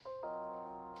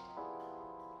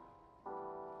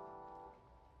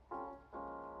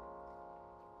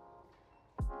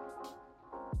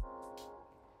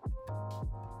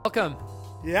Welcome.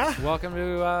 Yeah. Welcome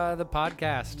to the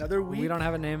podcast. Another week. We don't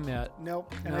have a name yet.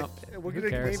 Nope. We're Who going to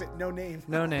cares? name it No Name.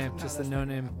 No name. No, Just the that's No not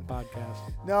gonna Name happen.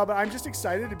 podcast. No, but I'm just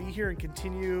excited to be here and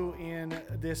continue in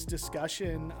this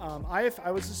discussion. I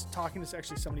was just talking to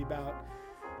actually somebody about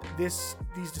these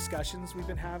discussions we've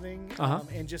been having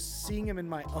and just seeing them in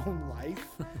my own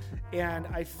life. And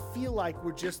I feel like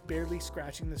we're just barely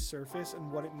scratching the surface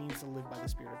and what it means to live by the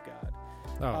Spirit of God.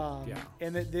 Yeah.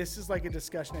 And that this is like a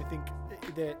discussion I think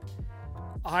that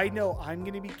I know I'm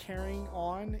going to be carrying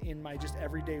on in my just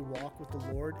everyday walk with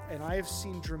the Lord. And I have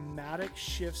seen dramatic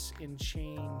shifts in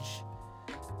change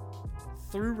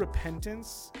through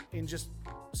repentance in just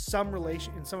some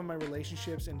of my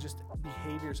relationships and just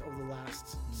behaviors over the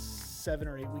last 7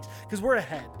 or 8 weeks. Because we're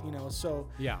ahead, so,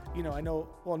 Yeah. I know,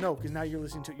 well, no, because now you're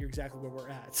listening to it, you're exactly where we're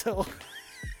at. So,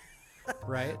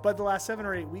 Right. but the last 7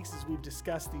 or 8 weeks as we've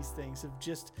discussed these things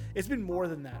it's been more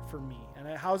than that for me. And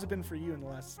how's it been for you in the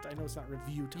last, I know it's not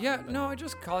review time. Yeah. but- No, it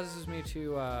just causes me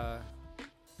to, I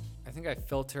think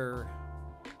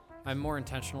I'm more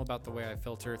intentional about the way I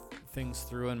filter things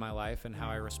through in my life and how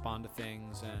I respond to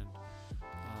things. And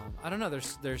I don't know,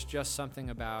 there's just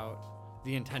something about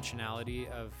the intentionality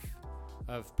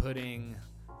of putting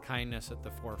kindness at the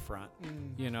forefront,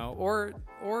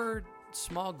 or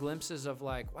small glimpses of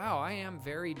like, wow, I am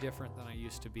very different than I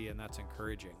used to be, and that's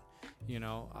encouraging.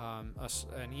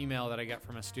 An email that I get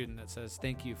from a student that says,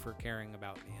 "Thank you for caring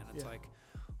about me," and it's like,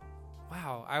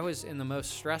 wow, I was in the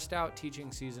most stressed out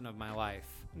teaching season of my life.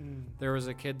 There was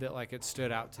a kid that like it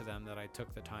stood out to them that I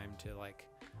took the time to like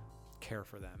care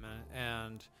for them,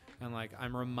 and like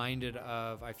I'm reminded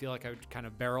of, I feel like I would kind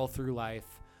of barrel through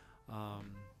life.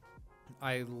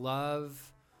 I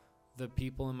love the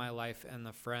people in my life and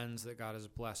the friends that God has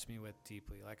blessed me with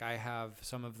deeply. Like I have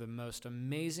some of the most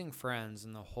amazing friends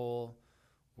in the whole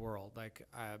world. Like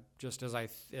just as I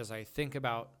think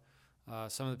about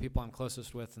some of the people I'm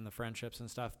closest with and the friendships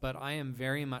and stuff, but I am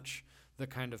very much the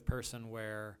kind of person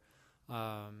where,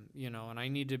 and I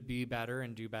need to be better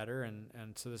and do better.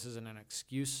 And so this isn't an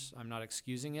excuse. I'm not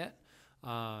excusing it.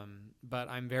 But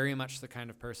I'm very much the kind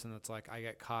of person that's like, I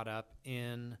get caught up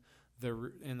in the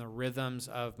rhythms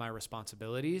of my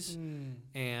responsibilities,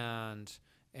 and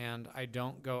I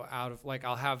don't go out of, like,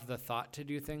 I'll have the thought to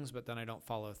do things, but then I don't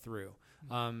follow through,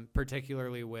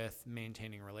 particularly with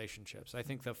maintaining relationships. I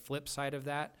think the flip side of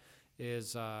that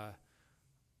is, I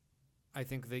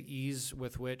think the ease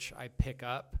with which I pick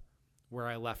up where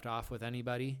I left off with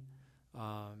anybody,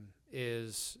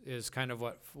 is kind of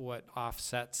what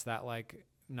offsets that, like,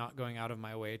 not going out of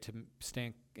my way to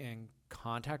stay in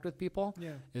contact with people,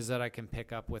 is that I can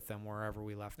pick up with them wherever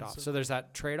we left off. So there's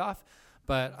that trade-off,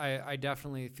 but I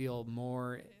definitely feel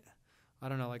more, I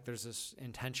don't know, like there's this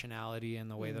intentionality in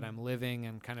the way that I'm living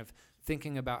and kind of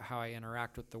thinking about how I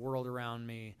interact with the world around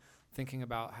me, thinking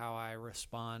about how I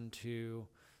respond to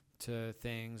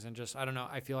things, and just, I don't know,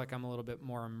 I feel like I'm a little bit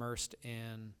more immersed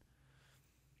in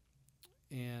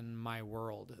my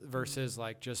world versus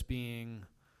like just being,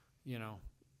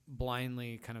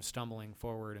 blindly kind of stumbling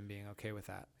forward and being okay with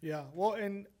that. Yeah. Well,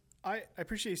 and I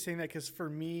appreciate you saying that, because for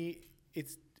me,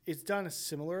 it's done a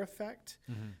similar effect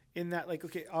in that, like,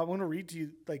 okay, I want to read to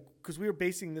you, like, because we were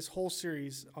basing this whole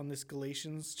series on this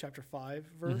Galatians chapter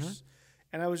 5 verse.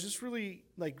 And I was just really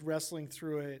like wrestling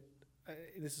through it.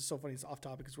 This is so funny. It's off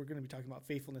topic because we're going to be talking about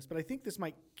faithfulness, but I think this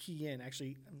might key in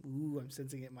actually. Ooh, I'm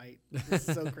sensing it might. This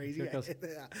is so crazy.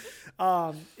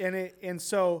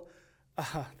 So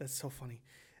that's so funny.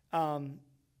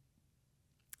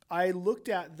 I looked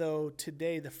at, though,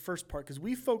 today the first part, because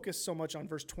we focus so much on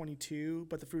verse 22,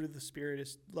 but the fruit of the Spirit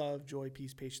is love, joy,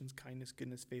 peace, patience, kindness,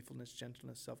 goodness, faithfulness,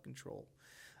 gentleness, self-control.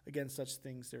 Against such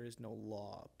things there is no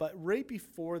law. But right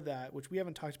before that, which we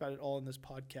haven't talked about at all in this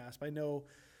podcast, but I know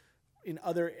in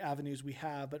other avenues we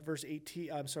have, but verse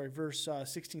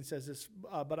 16 says this,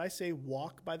 but I say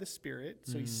walk by the Spirit.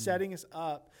 So he's setting us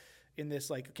up in this,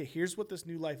 like, okay, here's what this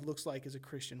new life looks like as a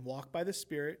Christian. Walk by the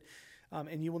Spirit,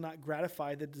 and you will not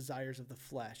gratify the desires of the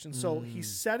flesh. And so he's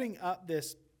setting up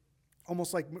this,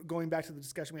 almost like going back to the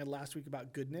discussion we had last week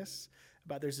about goodness,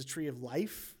 about there's a tree of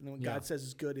life, and what God says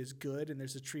is good, and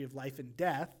there's a tree of life and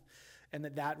death, and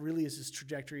that really is this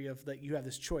trajectory of that you have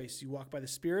this choice. You walk by the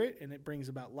Spirit, and it brings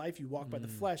about life. You walk by the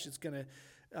flesh, it's going to,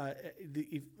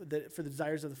 for the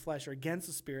desires of the flesh are against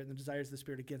the Spirit, and the desires of the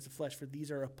Spirit against the flesh, for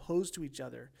these are opposed to each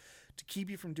other to keep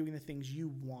you from doing the things you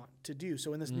want to do.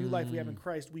 So in this new life we have in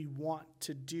Christ, we want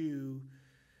to do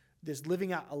this,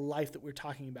 living out a life that we're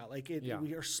talking about. Like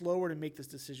we are slower to make this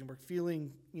decision. We're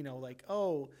feeling, like,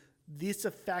 oh, this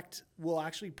effect will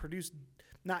actually produce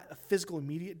not a physical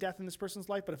immediate death in this person's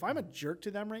life, but if I'm a jerk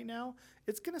to them right now,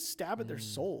 it's going to stab at their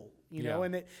soul, you know,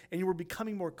 and you were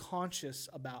becoming more conscious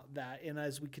about that. And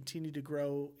as we continue to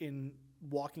grow in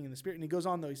walking in the Spirit, and he goes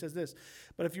on though, he says this,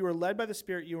 but if you are led by the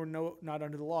Spirit, you are not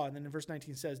under the law. And then in verse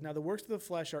 19 says, now the works of the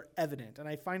flesh are evident. And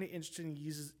I find it interesting.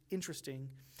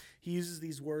 He uses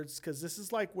these words because this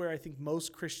is like where I think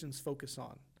most Christians focus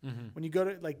on. Mm-hmm. When you go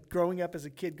to like growing up as a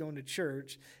kid going to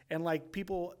church, and like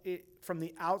people from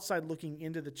the outside looking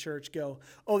into the church go,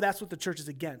 oh, that's what the church is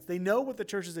against. They know what the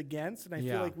church is against. And I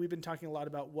feel like we've been talking a lot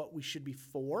about what we should be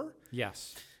for.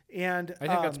 Yes. And I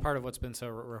think that's part of what's been so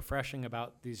refreshing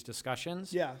about these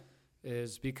discussions. Yeah.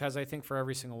 Is because I think for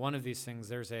every single one of these things,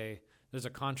 there's a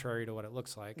contrary to what it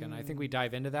looks like. And I think we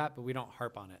dive into that, but we don't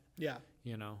harp on it. Yeah.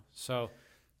 You know, so.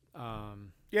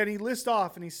 And he lists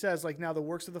off and he says, like, now the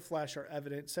works of the flesh are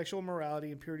evident: sexual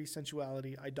immorality, impurity,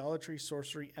 sensuality, idolatry,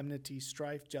 sorcery, enmity,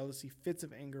 strife, jealousy, fits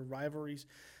of anger, rivalries,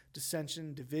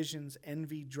 dissension, divisions,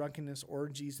 envy, drunkenness,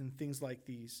 orgies, and things like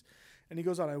these. And he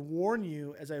goes on, I warn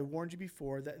you, as I warned you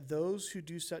before, that those who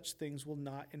do such things will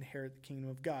not inherit the kingdom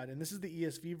of God. And this is the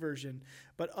ESV version,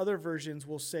 but other versions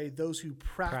will say those who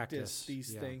practice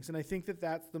these things. And I think that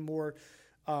that's the more,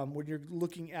 when you're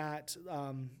looking at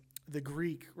the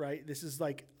Greek, right? This is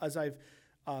like, as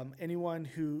anyone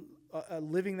who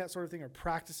living that sort of thing or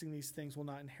practicing these things will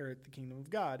not inherit the kingdom of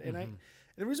God. And and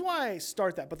the reason why I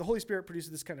start that, but the Holy Spirit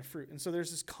produces this kind of fruit. And so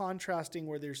there's this contrasting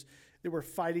where we're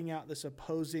fighting out this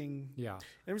opposing. Yeah. And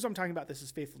the reason I'm talking about this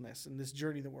is faithfulness and this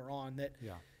journey that we're on. That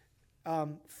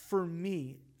for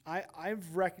me,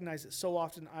 I've recognized it so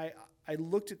often. I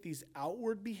looked at these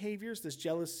outward behaviors, this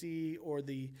jealousy or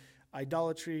the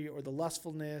idolatry or the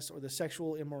lustfulness or the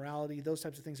sexual immorality. Those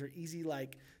types of things are easy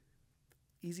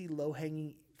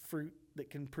low-hanging fruit that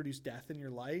can produce death in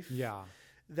your life. Yeah.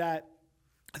 That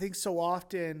I think so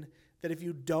often that if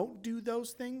you don't do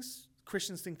those things,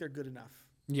 Christians think they're good enough.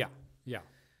 Yeah. Yeah.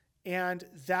 And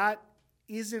that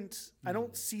isn't, I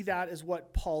don't see that as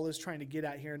what Paul is trying to get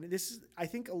at here. And this is, I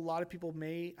think a lot of people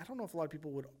I don't know if a lot of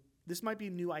people would, this might be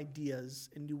new ideas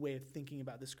and new way of thinking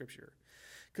about the scripture.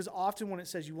 Because often when it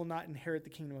says you will not inherit the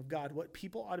kingdom of God, what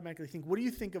people automatically think, what do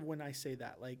you think of when I say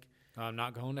that? Like, I'm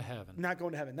not going to heaven. Not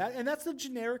going to heaven. That's the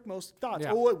generic most thoughts.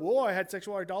 Yeah. Oh, I had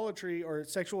sexual idolatry or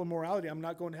sexual immorality. I'm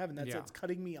not going to heaven. That's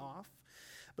cutting me off.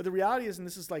 But the reality is, and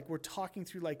this is like we're talking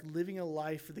through like living a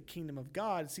life for the kingdom of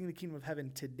God, seeing the kingdom of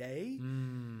heaven today,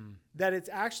 that it's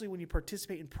actually when you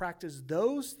participate and practice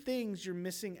those things, you're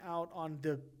missing out on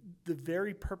the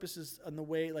very purposes and the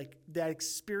way like that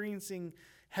experiencing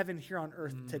heaven here on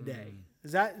earth today.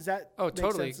 Is that Oh,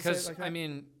 totally. Because like I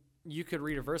mean, you could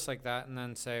read a verse like that and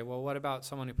then say, well, what about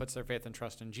someone who puts their faith and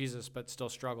trust in Jesus but still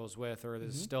struggles with or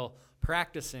is still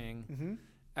practicing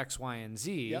X, Y, and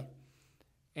Z? Yep.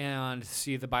 And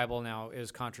see the Bible now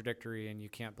is contradictory and you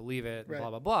can't believe it,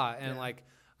 blah, blah, blah. And like,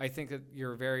 I think that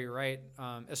you're very right.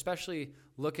 Especially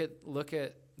look at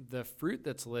the fruit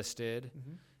that's listed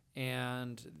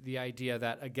and the idea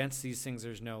that against these things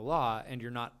there's no law and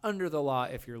you're not under the law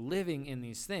if you're living in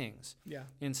these things. Yeah.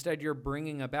 Instead, you're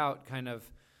bringing about kind of,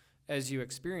 as you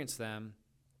experience them,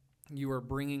 you are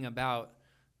bringing about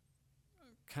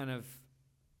kind of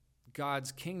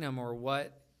God's kingdom or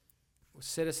what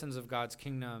citizens of God's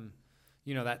kingdom,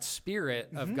 you know, that spirit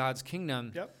of God's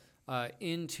kingdom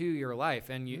into your life.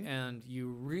 And you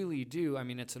really do. I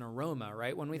mean, it's an aroma,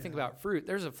 right? When we think about fruit,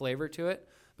 there's a flavor to it,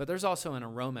 but there's also an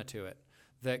aroma to it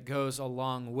that goes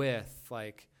along with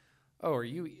like, oh, are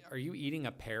you eating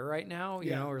a pear right now?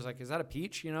 You know, or is like, is that a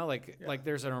peach? You know, like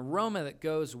there's an aroma that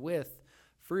goes with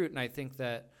fruit. And I think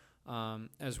that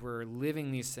as we're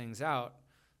living these things out,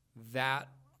 that,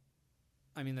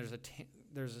 I mean,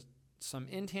 there's some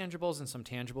intangibles and some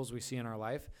tangibles we see in our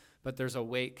life, but there's a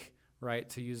wake, right?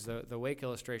 To use the wake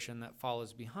illustration that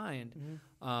follows behind,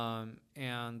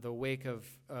 and the wake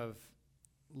of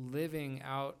living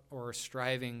out or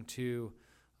striving to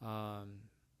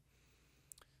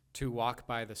walk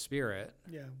by the Spirit,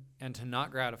 and to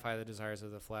not gratify the desires of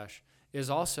the flesh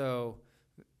is also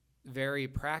very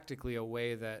practically a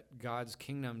way that God's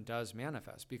kingdom does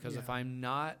manifest. Because if I'm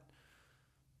not,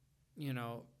 you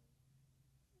know,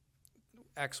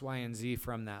 X, Y, and Z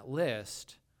from that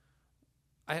list,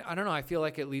 I don't know. I feel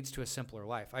like it leads to a simpler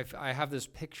life. I have this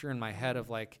picture in my head of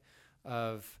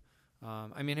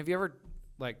I mean, have you ever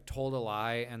like told a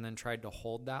lie and then tried to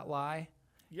hold that lie?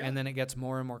 Yeah. And then it gets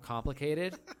more and more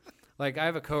complicated. Like I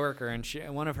have a coworker and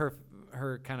one of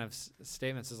her kind of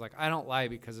statements is like, I don't lie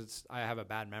because I have a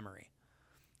bad memory.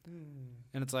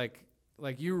 And it's like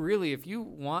you really, if you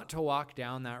want to walk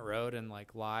down that road and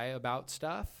like lie about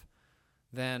stuff,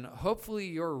 then hopefully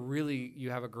you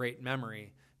have a great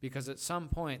memory, because at some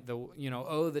point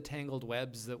the tangled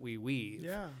webs that we weave,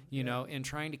 in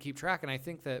trying to keep track. And I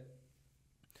think that,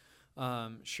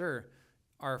 sure,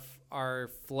 our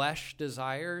flesh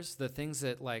desires, the things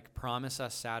that like promise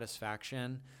us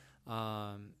satisfaction,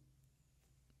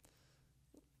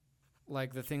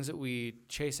 like the things that we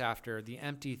chase after, the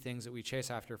empty things that we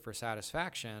chase after for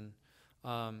satisfaction,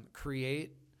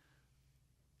 create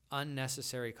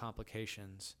unnecessary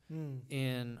complications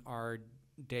in our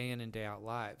day in and day out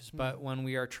lives. But when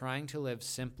we are trying to live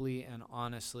simply and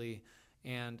honestly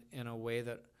and in a way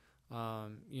that,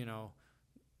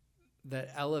 that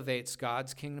elevates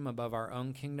God's kingdom above our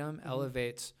own kingdom,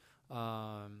 elevates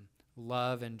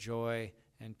love and joy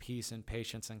and peace and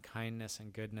patience and kindness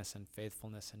and goodness and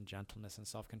faithfulness and gentleness and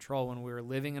self-control, when we're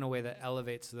living in a way that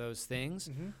elevates those things,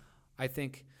 I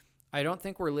don't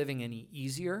think we're living any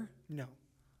easier. No.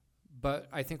 But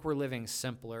I think we're living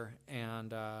simpler.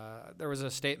 And there was a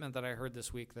statement that I heard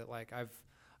this week that like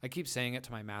I keep saying it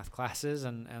to my math classes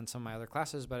and some of my other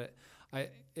classes, but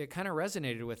it kind of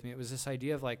resonated with me. It was this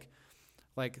idea of like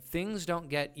things don't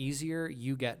get easier,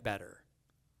 you get better.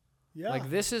 Yeah.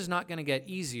 Like this is not going to get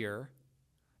easier.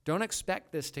 Don't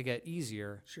expect this to get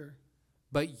easier. Sure.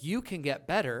 But you can get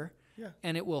better. Yeah.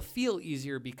 And it will feel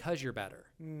easier because you're better.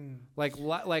 Like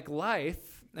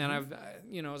life, and I've,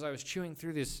 as I was chewing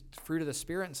through this fruit of the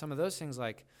Spirit and some of those things,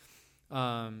 like,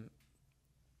 my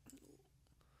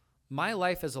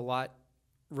life is a lot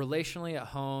relationally at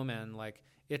home, and like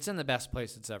it's in the best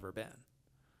place it's ever been.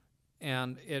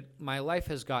 And my life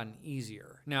has gotten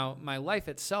easier. Now, my life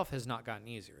itself has not gotten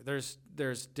easier. There's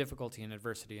difficulty and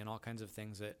adversity and all kinds of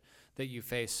things that you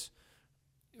face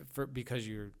because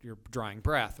you're drawing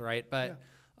breath, right? But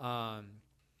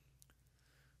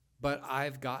but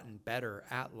I've gotten better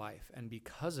at life, and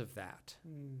because of that,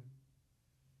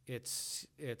 it's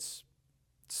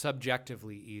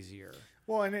subjectively easier.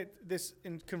 Well, and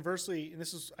conversely, and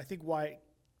this is I think why it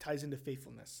ties into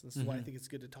faithfulness. This is why I think it's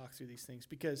good to talk through these things,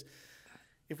 because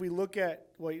if we look at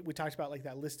what we talked about, like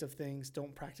that list of things,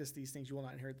 don't practice these things, you will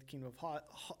not inherit the kingdom of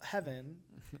heaven.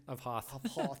 Of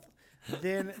Hoth.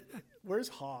 Then where's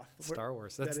Hoth? Star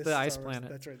Wars. That's the ice planet.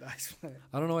 That's right, the ice planet.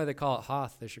 I don't know why they call it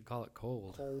Hoth. They should call it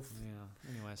cold. Yeah.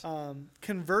 Anyways.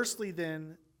 Conversely,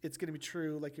 then it's going to be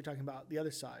true, like you're talking about the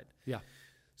other side. Yeah.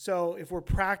 So if we're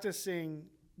practicing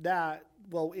that,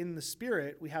 well, in the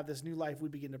Spirit, we have this new life we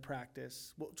begin to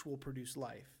practice, which will produce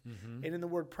life. And in the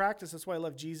word practice, that's why I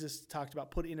love Jesus talked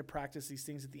about put into practice these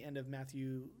things at the end of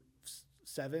Matthew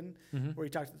 7, where he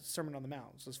talked about the Sermon on the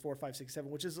Mount. So it's 4, 5, 6, 7,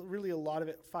 which is really a lot of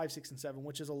it, 5, 6, and 7,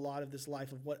 which is a lot of this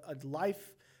life of what a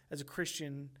life as a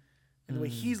Christian and the way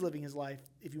he's living his life.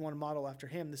 If you want to model after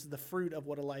him, this is the fruit of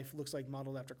what a life looks like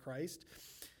modeled after Christ.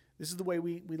 This is the way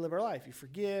we live our life. You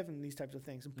forgive and these types of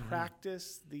things and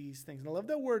practice these things. And I love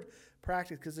that word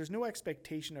practice because there's no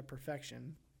expectation of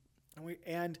perfection.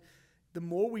 And the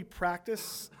more we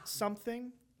practice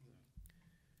something,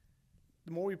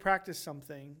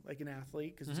 like an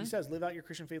athlete, because he says, live out your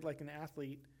Christian faith like an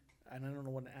athlete. And I don't know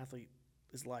what an athlete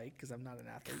is like because I'm not an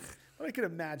athlete. But I could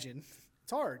imagine.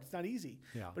 It's hard. It's not easy.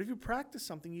 Yeah. But if you practice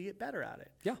something, you get better at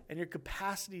it. Yeah. And your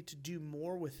capacity to do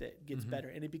more with it gets better.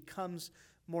 And it becomes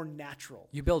more natural.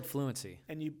 You build fluency.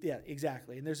 And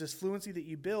exactly. And there's this fluency that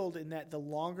you build in that the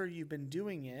longer you've been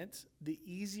doing it, the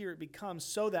easier it becomes,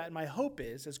 so that, and my hope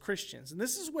is, as Christians, and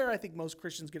this is where I think most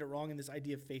Christians get it wrong in this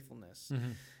idea of faithfulness,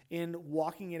 in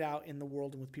walking it out in the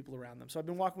world and with people around them. So I've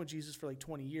been walking with Jesus for like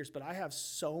 20 years, but I have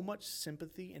so much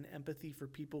sympathy and empathy for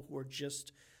people who are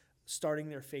just starting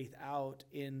their faith out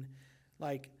in,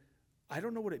 like, I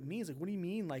don't know what it means. Like, what do you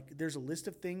mean? Like, there's a list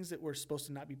of things that we're supposed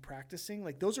to not be practicing.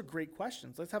 Like, those are great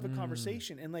questions. Let's have a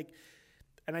conversation.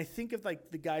 And I think of like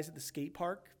the guys at the skate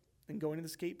park and going to the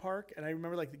skate park. And I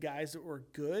remember like the guys that were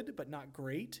good, but not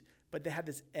great, but they had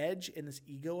this edge and this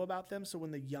ego about them. So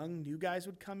when the young new guys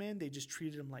would come in, they just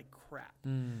treated them like crap.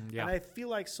 And I feel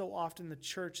like so often the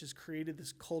church has created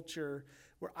this culture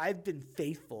where I've been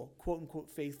faithful, quote unquote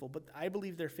faithful, but I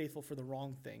believe they're faithful for the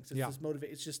wrong things. It's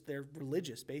it's just they're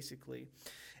religious basically.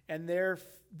 And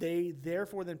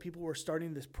therefore then people were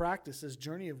starting this practice, this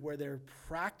journey of where they're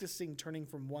practicing turning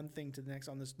from one thing to the next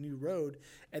on this new road,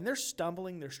 and they're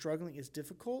stumbling, they're struggling, it's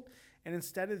difficult. And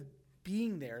instead of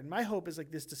being there, and my hope is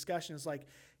like this discussion is like,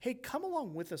 hey, come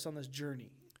along with us on this journey.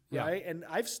 Yeah. Right. And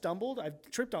I've stumbled. I've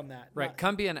tripped on that. Right.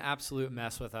 Come be an absolute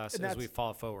mess with us as we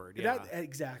fall forward. Yeah.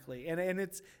 Exactly.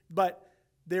 But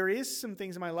there is some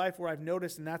things in my life where I've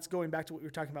noticed, and that's going back to what we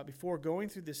were talking about before, going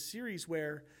through this series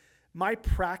where my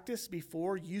practice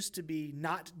before used to be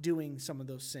not doing some of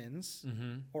those sins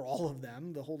or all of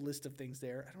them, the whole list of things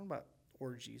there. I don't know about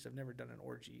orgies. I've never done an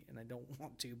orgy, and I don't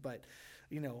want to. But,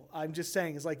 I'm just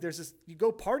saying, it's like there's this. You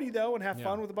go party though and have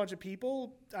fun with a bunch of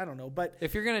people. I don't know, but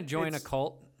if you're gonna join a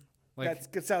cult,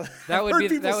 like that would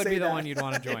be the one you'd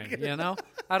want to join.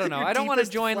 I don't know. I don't want to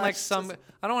join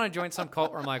I don't want to join some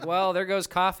cult where I'm like, well, there goes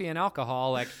coffee and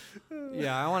alcohol. Like,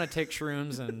 I want to take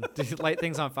shrooms and light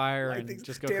things on fire and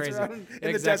just go crazy.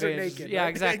 In the desert naked. Yeah,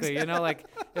 exactly. Like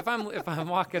if I'm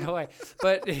walking away,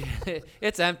 but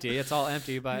it's empty. It's all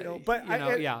empty. But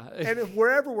And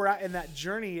wherever we're at in that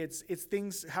journey, it's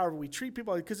things however we treat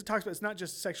people, because it talks about it's not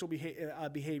just sexual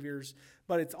behaviors,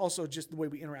 but it's also just the way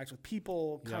we interact with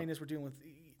people, kindness. We're dealing with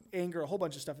anger, a whole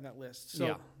bunch of stuff in that list.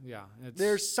 So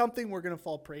there's something we're going to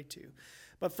fall prey to.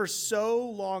 But for so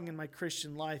long in my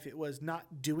Christian life, it was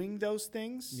not doing those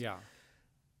things. Yeah.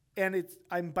 And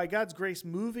I'm by God's grace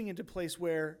moving into a place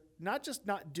where not just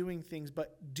not doing things,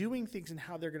 but doing things and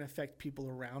how they're going to affect people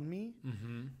around me.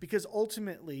 Mm-hmm. Because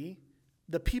ultimately,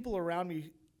 the people around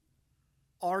me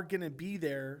are going to be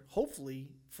there, hopefully,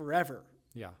 forever.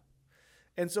 Yeah.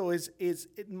 And so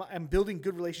I'm building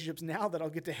good relationships now that I'll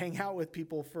get to hang out with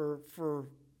people for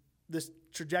this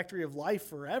trajectory of life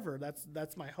forever.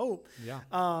 That's my hope. Yeah.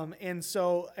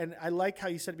 And I like how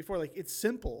you said it before, like it's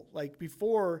simple. Like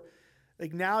before,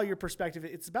 like now your perspective,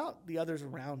 it's about the others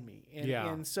around me.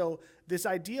 And so this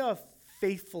idea of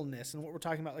faithfulness and what we're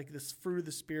talking about, like this fruit of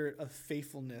the Spirit of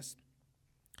faithfulness,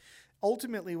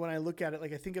 ultimately when I look at it,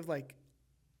 like I think of like,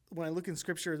 when I look in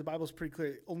Scripture, the Bible is pretty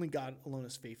clear. Only God alone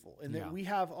is faithful. And that we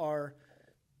have our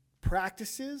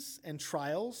practices and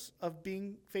trials of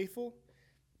being faithful.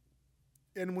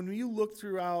 And when you look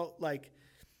throughout, like,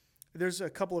 there's a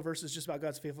couple of verses just about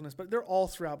God's faithfulness, but they're all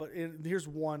throughout. But here's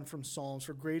one from Psalms.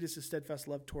 For great is his steadfast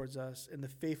love towards us, and the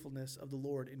faithfulness of the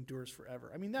Lord endures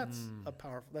forever. I mean, that's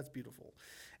that's beautiful.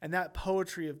 And that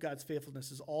poetry of God's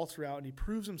faithfulness is all throughout, and he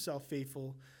proves himself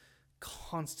faithful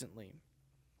constantly.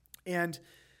 And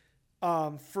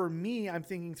for me, I'm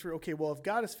thinking through, okay, well, if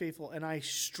God is faithful and I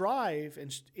strive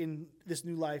in this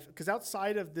new life, because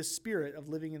outside of this spirit of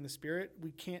living in the Spirit,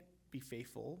 we can't be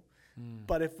faithful.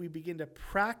 But if we begin to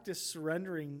practice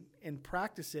surrendering and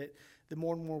practice it, the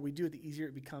more and more we do it, the easier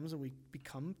it becomes and we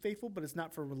become faithful. But it's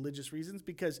not for religious reasons,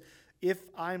 because if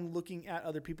I'm looking at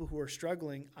other people who are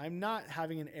struggling, I'm not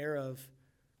having an air of,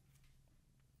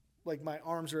 like my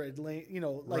arms are,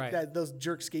 like that those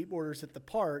jerk skateboarders at the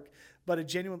park, but a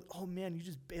genuine, oh man, you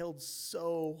just bailed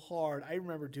so hard. I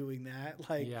remember doing that.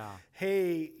 Like,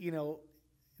 hey,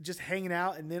 just hanging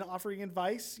out and then offering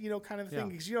advice, kind of thing.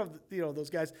 Because you have, those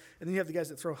guys, and then you have the guys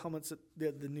that throw helmets at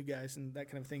the new guys and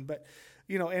that kind of thing. But,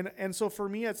 and so for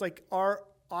me, it's like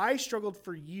I struggled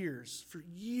for years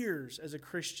as a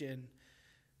Christian.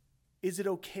 Is it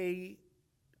okay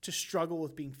to struggle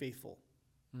with being faithful?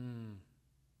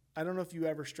 I don't know if you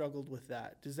ever struggled with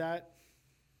that. Does that?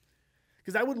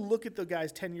 Because I would look at the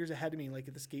guys 10 years ahead of me, like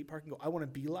at the skate park, and go, I want to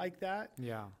be like that.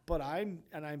 Yeah. But I'm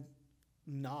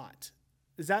not.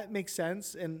 Does that make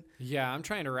sense? And yeah, I'm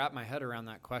trying to wrap my head around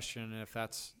that question. And if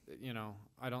that's,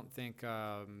 I don't think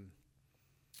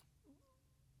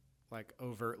like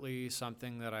overtly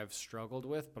something that I've struggled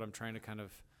with, but I'm trying to kind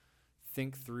of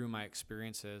think through my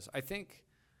experiences. I think.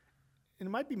 And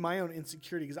it might be my own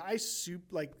insecurity, because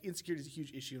insecurity is a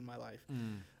huge issue in my life.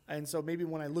 And so maybe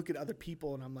when I look at other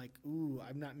people and I'm like, ooh,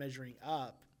 I'm not measuring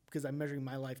up, because I'm measuring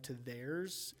my life to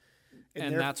theirs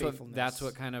and their faithfulness. That's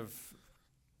what kind of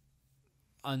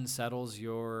unsettles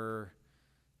your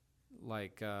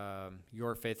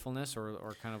faithfulness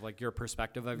or kind of like your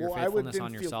perspective of your faithfulness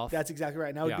on yourself. That's exactly right.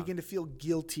 And I would begin to feel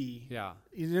guilty. Yeah.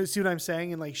 See what I'm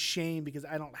saying? And like shame, because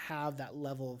I don't have that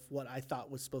level of what I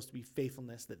thought was supposed to be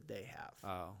faithfulness that they have.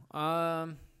 Yeah.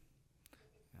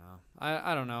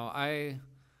 I don't know.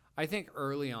 I think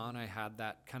early on I had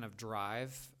that kind of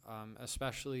drive,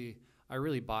 especially I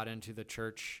really bought into the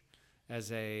church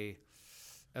as a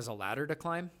ladder to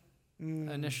climb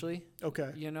initially.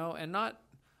 Okay. And not,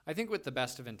 I think with the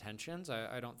best of intentions.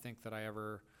 I don't think that I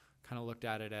ever kind of looked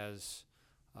at it as,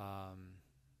 I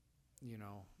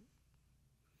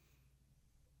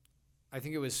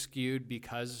think it was skewed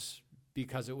because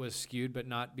it was skewed, but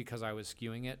not because I was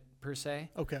skewing it per se.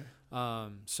 Okay.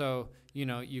 So,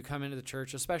 you come into the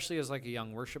church, especially as like a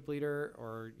young worship leader,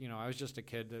 or, I was just a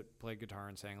kid that played guitar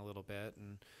and sang a little bit,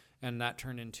 and that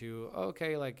turned into,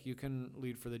 okay, like you can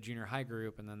lead for the junior high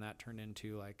group. And then that turned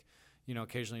into like,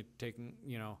 occasionally taking,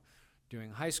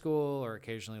 doing high school, or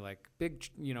occasionally like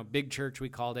big church, we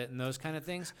called it, and those kind of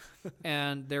things.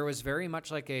 And there was very much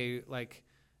like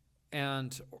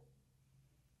and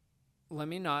let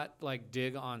me not like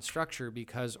dig on structure,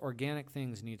 because organic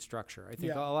things need structure. I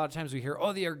think a lot of times we hear,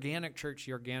 the organic church,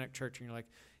 and you're like,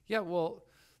 yeah, well,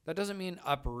 that doesn't mean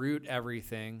uproot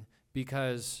everything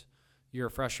because you're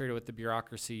frustrated with the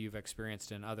bureaucracy you've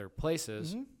experienced in other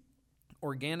places.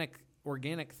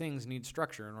 Organic things need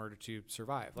structure in order to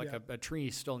survive. Like a tree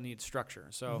still needs structure.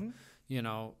 So,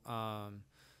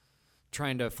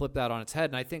 trying to flip that on its head.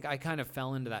 And I think I kind of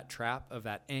fell into that trap of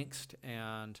that angst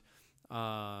and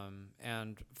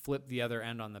flipped the other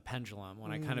end on the pendulum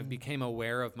when I kind of became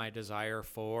aware of my desire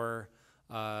for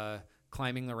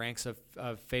climbing the ranks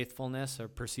of faithfulness or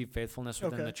perceived faithfulness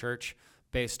within the church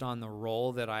based on the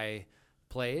role that I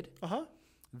played.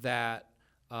 That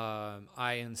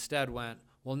I instead went,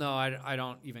 well, no, I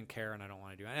don't even care and I don't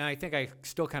want to do it. And I think I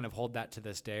still kind of hold that to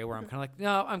this day where I'm kind of like,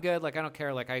 no, I'm good. Like, I don't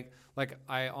care. Like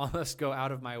I almost go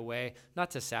out of my way,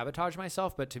 not to sabotage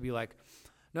myself, but to be like,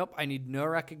 nope, I need no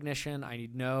recognition. I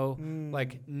need no,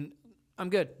 I'm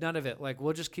good. None of it. Like,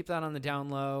 we'll just keep that on the down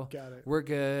low. Got it. We're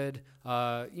good.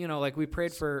 Like we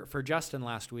prayed for Justin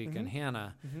last week and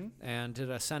Hannah and did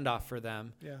a send off for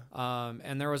them. Yeah.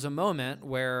 And there was a moment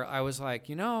where I was like,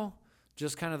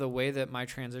 just kind of the way that my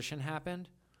transition happened,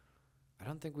 I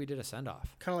don't think we did a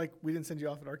send-off. Kind of like we didn't send you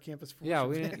off at our campus for we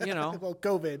didn't, well,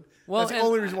 COVID. Well, that's the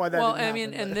only reason why that didn't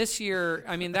happen. And this year,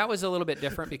 that was a little bit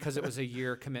different because it was a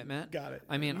year commitment. Got it.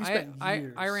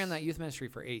 I ran that youth ministry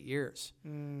for 8 years.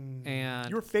 And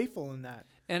you were faithful in that.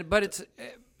 And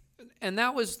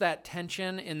that was that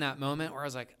tension in that moment where I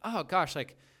was like, oh gosh,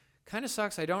 like, kind of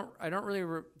sucks. I don't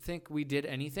really think we did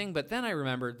anything. But then I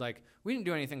remembered, like, we didn't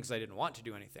do anything because I didn't want to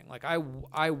do anything. Like,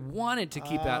 I wanted to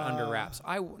keep that under wraps.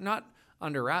 Not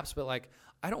under wraps, but like,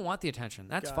 I don't want the attention.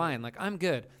 That's fine. Like, I'm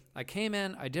good. I came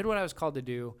in, I did what I was called to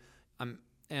do.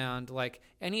 And like,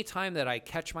 anytime that I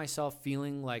catch myself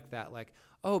feeling like that, like,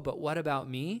 oh, but what about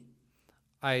me?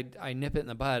 I nip it in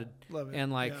the bud. Love it.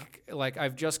 And like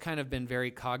I've just kind of been very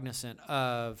cognizant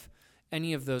of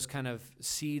any of those kind of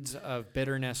seeds of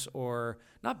bitterness, or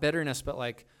not bitterness, but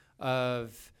like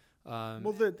of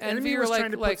the envy, or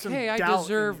like hey, I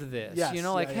deserved this. Yes,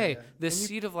 hey, this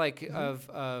seed of like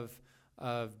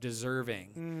of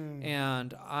deserving.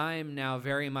 And I'm now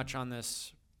very much on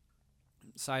this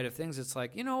side of things. It's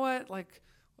like, you know what? Like,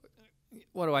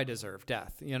 what do I deserve?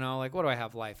 Death. Like, what do I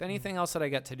have? Life. Anything else that I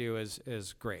get to do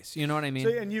is grace. You know what I mean? So,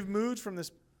 and you've moved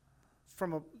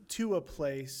to a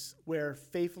place where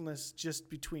faithfulness just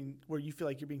between where you feel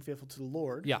like you're being faithful to the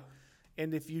Lord. Yeah.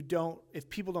 And if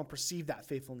people don't perceive that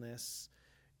faithfulness,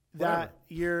 Whatever.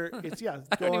 I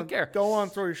don't even care. Go on,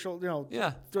 throw your shoulder,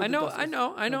 Yeah. I know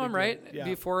I'm right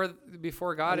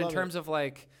before God in terms of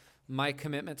like my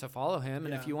commitment to follow him.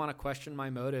 And if you want to question my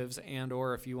motives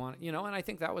or if you want, and I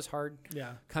think that was hard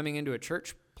coming into a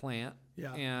church plant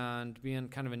and being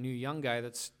kind of a new young guy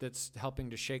that's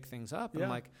helping to shake things up. And I'm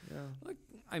like, look,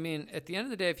 at the end of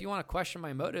the day, if you want to question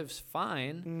my motives,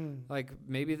 fine. Like,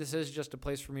 maybe this is just a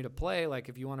place for me to play. Like,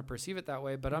 if you want to perceive it that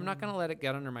way, but I'm not going to let it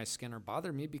get under my skin or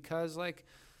bother me because like,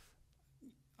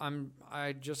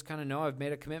 I just kind of know I've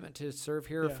made a commitment to serve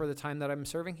here for the time that I'm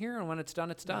serving here. And when it's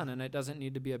done, it's done. And it doesn't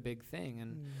need to be a big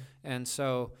thing. And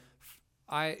so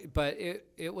but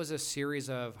it was a series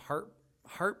of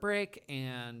heartbreak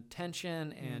and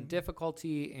tension and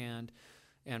difficulty and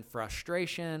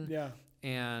frustration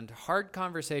and hard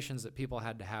conversations that people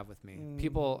had to have with me.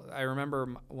 I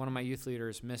remember one of my youth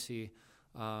leaders, Missy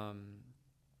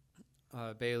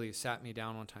Bailey, sat me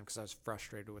down one time because I was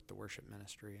frustrated with the worship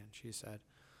ministry. And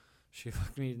she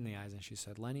looked me in the eyes and she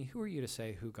said, Lenny, who are you to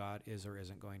say who God is or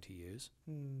isn't going to use?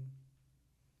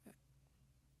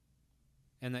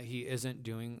 And that he isn't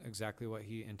doing exactly what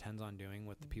he intends on doing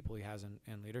with the people he has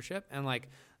in leadership. And like,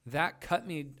 that cut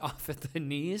me off at the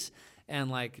knees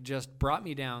and like just brought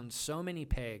me down so many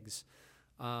pegs,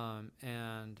 and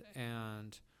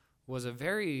was a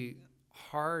very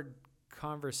hard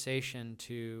conversation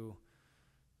to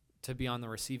be on the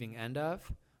receiving end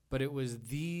of. But it was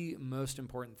the most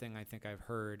important thing I think I've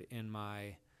heard in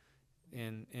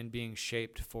being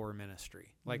shaped for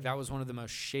ministry. Like, that was one of the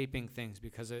most shaping things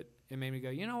because it made me go,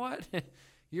 you know what?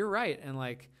 You're right. And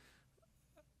like,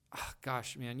 oh,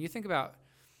 gosh, man, you think about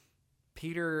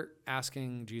Peter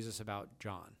asking Jesus about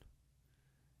John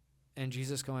and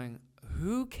Jesus going,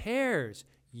 who cares?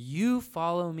 You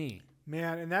follow me.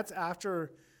 Man, and that's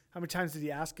after... How many times did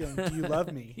he ask him, do you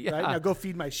love me? Yeah. Right? Now go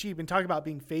feed my sheep and talk about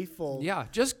being faithful. Yeah.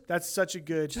 That's such a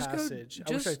good passage. I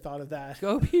wish I thought of that.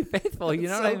 Go be faithful. You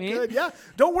know what I mean? Good. Yeah.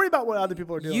 Don't worry about what other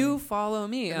people are doing. You follow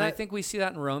me. And I think we see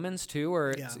that in Romans too, where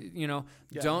it's,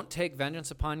 don't take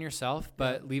vengeance upon yourself,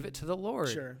 but leave it to the Lord.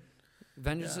 Sure.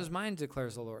 Vengeance is mine,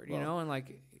 declares the Lord, and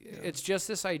like, it's just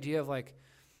this idea of like,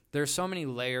 there's so many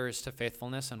layers to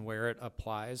faithfulness and where it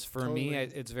applies. For me,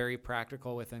 it's very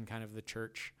practical within kind of the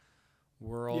church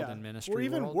world and ministry or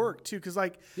even world. work too, because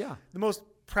like Yeah. the most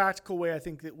practical way I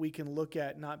think that we can look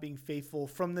at not being faithful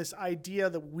from this idea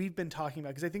that we've been talking about,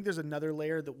 because I think there's another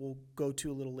layer that we'll go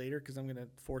to a little later because I'm going to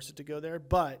force it to go there.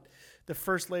 But the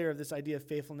first layer of this idea of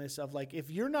faithfulness of like, if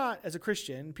you're not, as a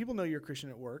Christian, people know you're a Christian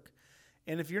at work,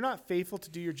 and if you're not faithful to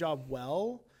do your job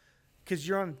well, because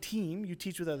you're on a team, you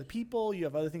teach with other people, you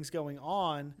have other things going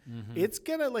on, it's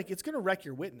gonna wreck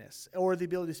your witness or the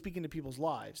ability to speak into people's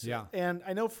lives. Yeah. And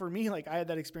I know for me, like I had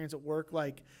that experience at work.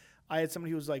 Like I had somebody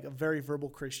who was like a very verbal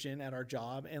Christian at our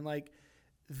job, and like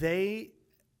by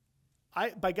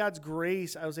God's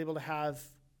grace, I was able to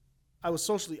I was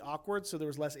socially awkward, so there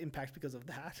was less impact because of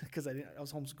that, because I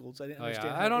was homeschooled, so I didn't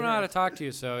understand. I don't know how to talk to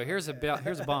you, so here's a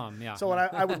bomb. Yeah. So when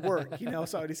I would work,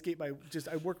 so I would escape I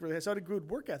worked really hard. So I had a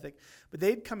good work ethic, but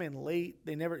they'd come in late.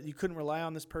 You couldn't rely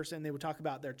on this person. They would talk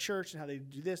about their church and how they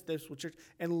do this with church.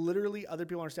 And literally other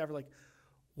people on our staff were like,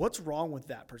 what's wrong with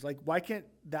that person? Like, why can't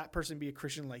that person be a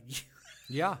Christian like you?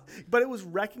 Yeah. But it was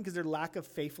wrecking because their lack of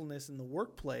faithfulness in the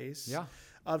workplace. Yeah.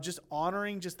 Of just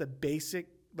honoring just the basic,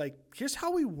 like, here's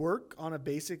how we work on a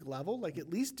basic level. Like, at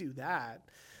least do that.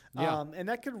 Yeah. And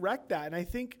that could wreck that. And I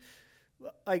think,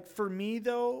 like, for me,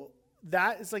 though,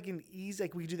 that is like an easy,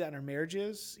 like we do that in our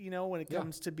marriages, when it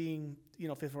comes to being,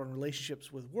 faithful in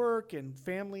relationships with work and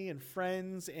family and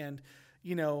friends and,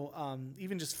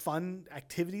 even just fun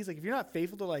activities. Like if you're not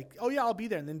faithful to like, oh yeah, I'll be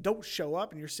there, and then don't show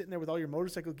up and you're sitting there with all your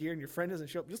motorcycle gear and your friend doesn't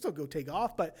show up, you'll still go take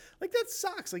off. But like, that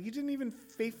sucks. Like you didn't even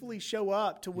faithfully show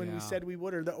up to when we said we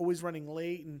would, or they're always running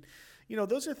late. And,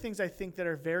 those are things I think that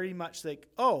are very much like,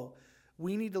 oh,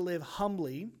 we need to live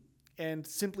humbly and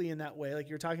simply in that way. Like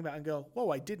you're talking about, and go,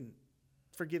 whoa, I didn't.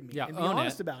 Forgive me. Yeah, and be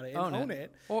honest about it and own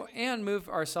it. And move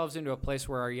ourselves into a place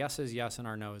where our yes is yes and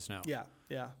our no is no. Yeah.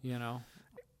 Yeah.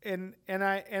 And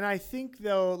I think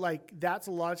though, like that's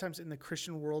a lot of times in the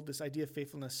Christian world, this idea of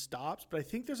faithfulness stops. But I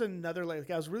think there's another,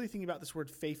 like I was really thinking about this word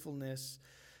faithfulness,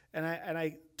 and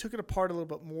I took it apart a little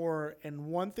bit more. And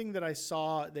one thing that I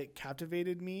saw that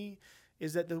captivated me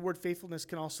is that the word faithfulness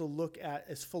can also look at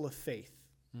as full of faith.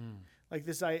 Like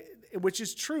this, which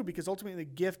is true, because ultimately the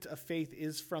gift of faith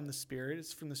is from the Spirit.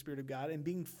 It's from the Spirit of God, and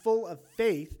being full of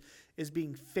faith is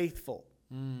being faithful.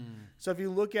 So if you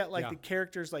look at like the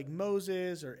characters like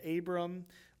Moses or Abram,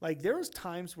 like there was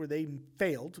times where they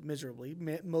failed miserably,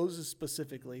 Moses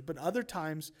specifically, but other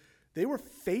times they were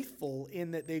faithful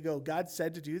in that they go, God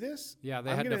said to do this. Yeah,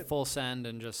 they had to full send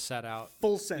and just set out.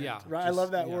 Full send, right? I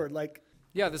love that word. Like,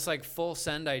 yeah, this like full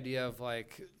send idea of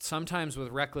like sometimes with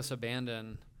reckless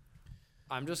abandon,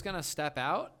 I'm just gonna step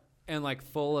out and like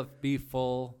be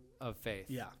full of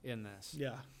faith. In this.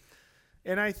 Yeah,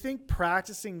 and I think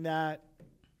practicing that.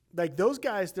 Like those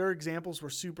guys, their examples were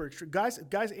super extreme. Guys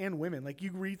and women. Like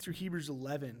you read through Hebrews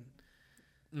 11.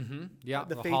 Yeah,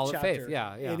 the faith Hall chapter. Of Faith.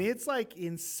 Yeah. And it's like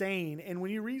insane. And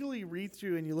when you really read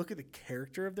through and you look at the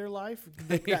character of their life,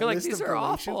 you're like, these are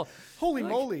awful. Holy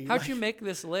moly. How'd you make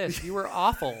this list? You were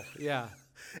awful. Yeah.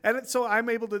 And so I'm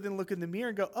able to then look in the mirror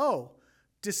and go, oh,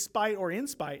 despite or in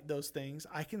spite those things,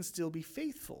 I can still be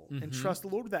faithful and trust the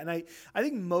Lord with that. And I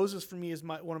think Moses for me is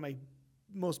one of my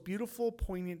most beautiful,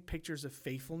 poignant pictures of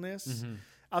faithfulness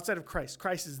outside of Christ.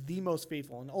 Christ is the most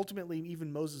faithful. And ultimately,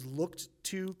 even Moses looked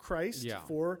to Christ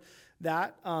for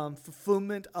that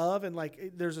fulfillment of, and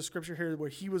like there's a scripture here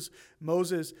where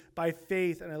Moses by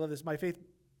faith, and I love this, by faith,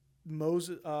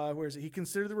 Moses, where is it? He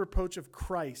considered the reproach of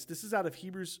Christ. This is out of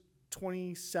Hebrews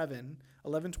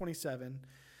 11:27.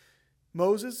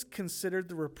 Moses considered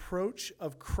the reproach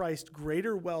of Christ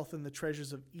greater wealth than the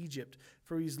treasures of Egypt,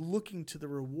 for he's looking to the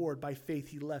reward. By faith,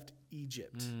 he left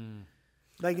Egypt.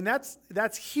 Like, and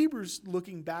that's Hebrews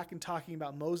looking back and talking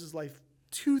about Moses' life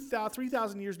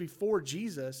 3,000 years before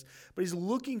Jesus, but he's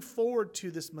looking forward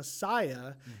to this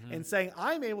Messiah and saying,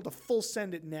 I'm able to full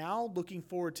send it now, looking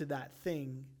forward to that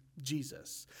thing,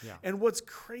 Jesus. Yeah. And what's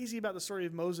crazy about the story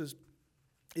of Moses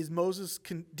is Moses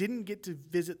didn't get to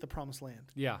visit the promised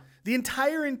land. Yeah. The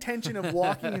entire intention of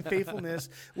walking in faithfulness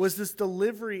was this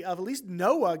delivery of, at least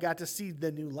Noah got to see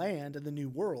the new land and the new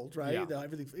world, right? Yeah.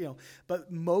 Everything,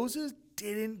 but Moses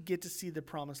didn't get to see the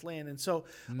promised land. And so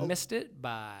missed it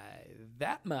by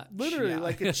that much. Literally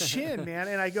like a chin, man.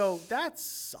 And I go, that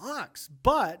sucks.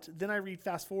 But then I read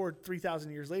fast forward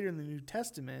 3,000 years later in the New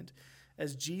Testament,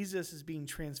 as Jesus is being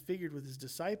transfigured with his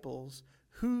disciples,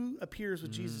 who appears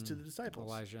with Jesus to the disciples?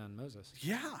 Elijah and Moses.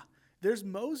 Yeah. There's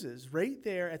Moses right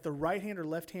there at the right hand or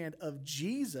left hand of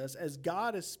Jesus as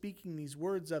God is speaking these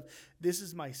words of, this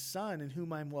is my son in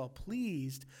whom I'm well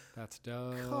pleased. That's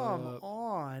dope. Come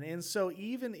on. And so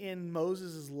even in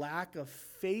Moses' lack of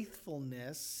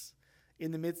faithfulness in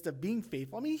the midst of being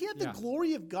faithful, I mean, he had the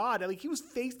glory of God. Like he was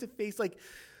face to face, like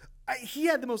he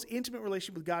had the most intimate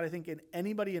relationship with God, I think, in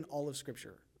anybody in all of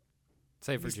Scripture.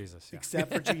 Save for Jesus. Yeah.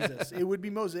 Except for Jesus. It would be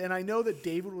Moses. And I know that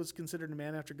David was considered a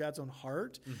man after God's own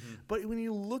heart. Mm-hmm. But when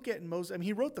you look at Moses, I mean,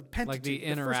 he wrote the Pentateuch, like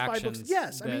the first 5 books.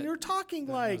 Yes. I mean, you're talking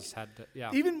like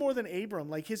even more than Abram.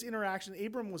 Like his interaction,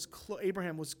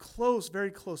 Abraham was close,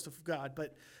 very close to God.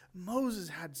 But Moses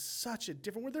had such a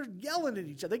different, where they're yelling at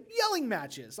each other, like yelling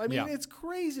matches. I mean, it's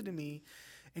crazy to me.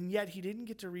 And yet he didn't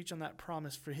get to reach on that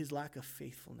promise for his lack of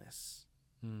faithfulness.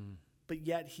 Mm. But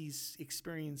yet he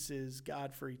experiences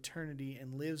God for eternity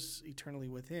and lives eternally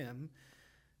with him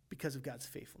because of God's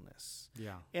faithfulness.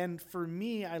 Yeah. And for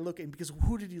me, I look at, because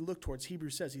who did he look towards?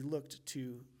 Hebrews says he looked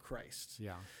to Christ.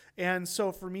 Yeah. And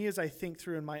so for me, as I think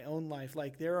through in my own life,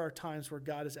 like there are times where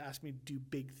God has asked me to do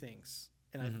big things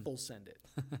and I full send it.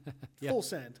 Full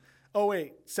send. Oh,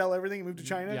 wait, sell everything and move to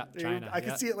China? Yeah, China. I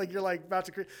can see it like you're like about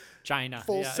to create China.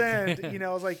 Full send. You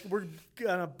know, it's like we're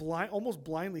gonna almost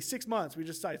blindly, 6 months, we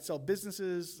just decided to sell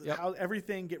businesses,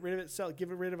 everything, get rid of it, give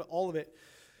rid of it, all of it.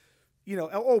 You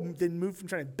know, then move from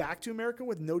China back to America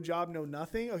with no job, no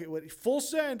nothing. Okay, full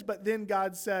send, but then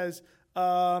God says,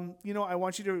 you know, I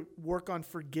want you to work on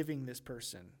forgiving this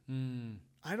person. Mm.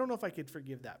 I don't know if I could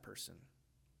forgive that person.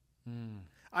 Mm.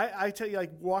 I tell you,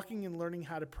 like walking and learning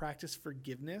how to practice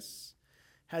forgiveness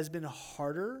has been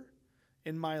harder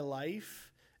in my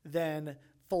life than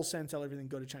full send, sell everything,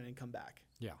 go to China and come back.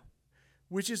 Yeah.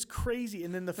 Which is crazy.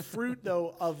 And then the fruit,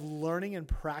 though, of learning and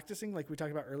practicing, like we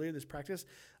talked about earlier, this practice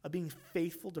of being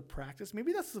faithful to practice.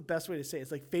 Maybe that's the best way to say it.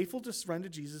 It's like faithful to surrender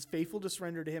to Jesus, faithful to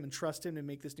surrender to him and trust him to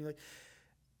make this new life,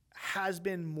 has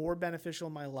been more beneficial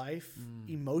in my life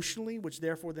emotionally, which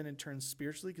therefore then in turn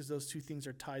spiritually, because those two things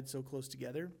are tied so close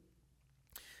together.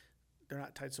 They're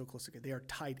not tied so close together. They are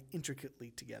tied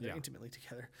intricately together, intimately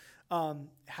together,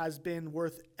 has been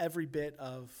worth every bit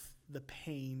of the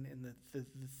pain and the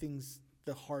things,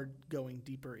 the hard going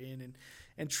deeper in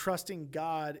and trusting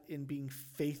God in being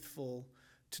faithful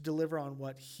to deliver on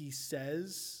what he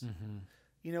says. Mm-hmm.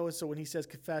 You know, so when he says,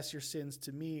 confess your sins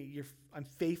to me, I'm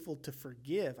faithful to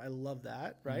forgive. I love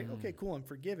that, right? Mm. Okay, cool, I'm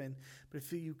forgiven. But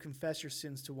if you confess your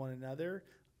sins to one another,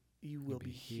 you will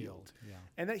be healed. Yeah.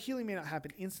 And that healing may not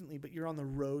happen instantly, but you're on the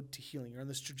road to healing. You're on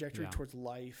this trajectory towards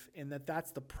life. And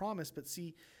that's the promise. But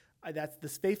see, that's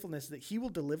this faithfulness that he will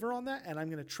deliver on that, and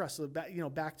I'm going to trust. So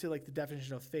back to like the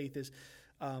definition of faith is,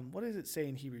 what does it say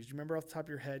in Hebrews? Do you remember off the top of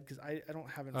your head? Because I don't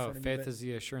have it in front of me. Faith is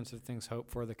the assurance of things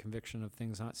hoped for, the conviction of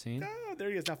things not seen. Oh, there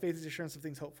he is. Now faith is the assurance of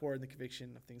things hoped for and the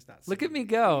conviction of things not seen. Look at me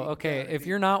go. Okay, if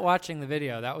you're not watching the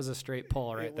video, that was a straight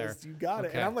pull right there. You got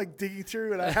it. And I'm like digging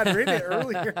through, and I had written it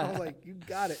earlier. I was like, you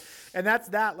got it. And that's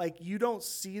that. Like you don't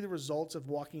see the results of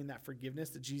walking in that forgiveness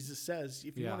that Jesus says.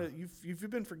 If you want to, if you've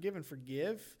been forgiven,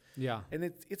 forgive. Yeah.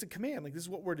 And it's a command. Like this is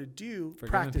what we're to do.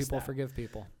 Practice people, that. Forgive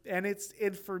people. And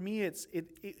for me it's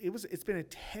been a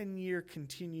 10-year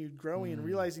continued growing and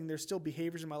realizing there's still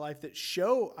behaviors in my life that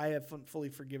show I have fully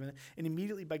forgiven. And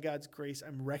immediately by God's grace,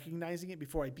 I'm recognizing it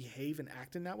before I behave and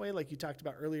act in that way. Like you talked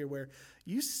about earlier, where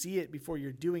you see it before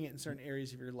you're doing it in certain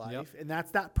areas of your life. Yep. And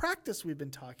that's that practice we've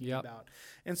been talking about.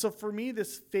 And so for me,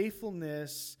 this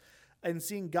faithfulness and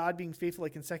seeing God being faithful,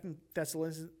 like in 2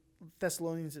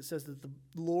 Thessalonians, it says that the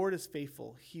Lord is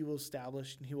faithful. He will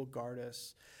establish and he will guard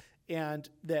us. And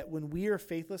that when we are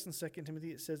faithless in 2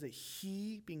 Timothy, it says that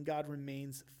he, being God,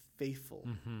 remains faithful.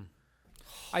 Mm-hmm.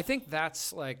 I think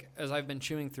that's like, as I've been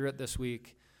chewing through it this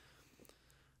week,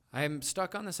 I'm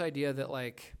stuck on this idea that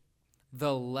like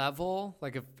the level,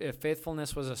 like if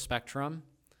faithfulness was a spectrum,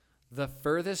 the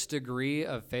furthest degree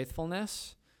of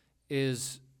faithfulness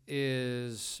is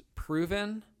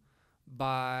proven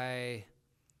by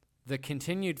the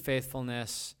continued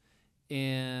faithfulness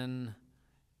in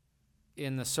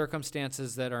the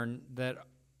circumstances that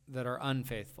are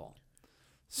unfaithful.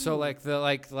 So like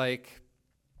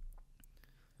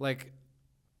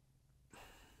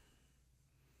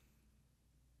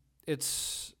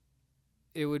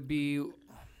it would be,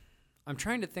 I'm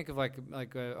trying to think of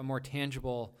like a more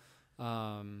tangible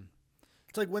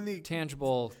it's like when the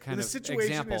tangible kind of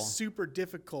situation example. Is super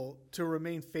difficult to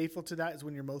remain faithful to that is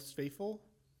when you're most faithful,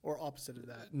 or opposite of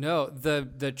that? No,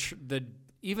 the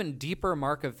even deeper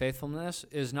mark of faithfulness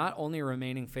is not only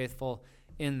remaining faithful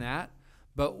in that,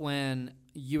 but when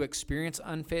you experience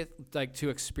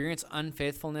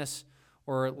unfaithfulness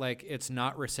or like it's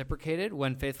not reciprocated,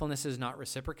 when faithfulness is not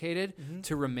reciprocated,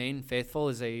 to remain faithful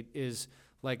is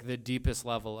like the deepest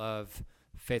level of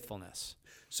faithfulness.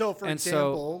 So, for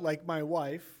example, like my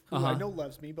wife, who I know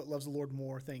loves me, but loves the Lord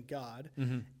more, thank God,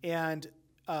 and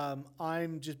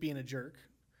I'm just being a jerk,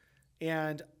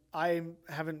 and I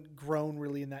haven't grown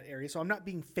really in that area. So I'm not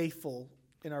being faithful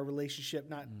in our relationship,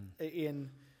 not in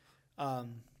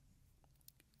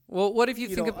Well, what if you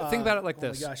think about it like oh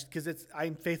this? my gosh, because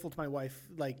I'm faithful to my wife,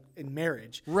 like in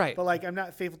marriage, Right. But like I'm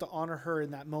not faithful to honor her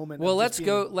in that moment. Well, of let's just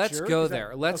being go. a Let's jerk? go Is that-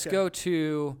 there. Let's okay. go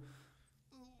to.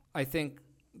 I think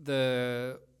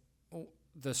the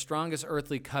strongest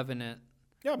earthly covenant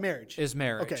Yeah, marriage. is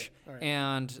marriage, Okay, all right.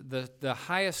 and the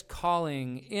highest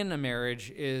calling in a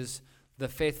marriage is the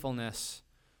faithfulness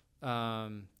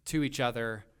to each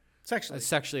other,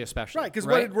 sexually especially. Right, because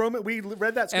what did Roman? We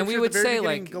read that scripture And we at would the very say,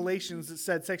 beginning, like- Galatians, that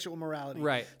said sexual immorality.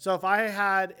 Right. So if I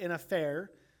had an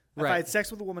affair, if Right. I had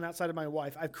sex with a woman outside of my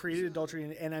wife, I've created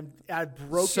adultery, and I've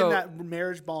broken So- that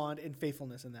marriage bond and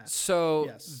faithfulness in that. So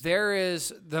Yes. there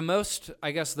is the most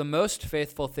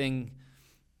faithful thing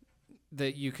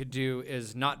that you could do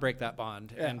is not break that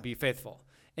bond Yeah. and be faithful.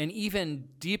 An even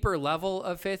deeper level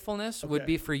of faithfulness would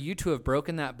Okay. be for you to have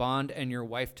broken that bond and your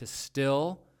wife to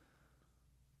still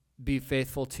be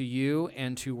faithful to you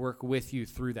and to work with you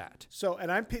through that. So,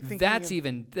 and I'm thinking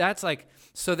That's like,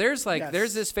 so there's Yes.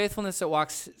 there's this faithfulness that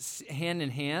walks hand in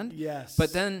hand. Yes.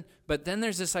 But then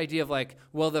there's this idea of like,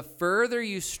 well, the further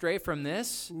you stray from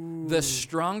this, the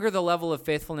stronger the level of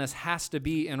faithfulness has to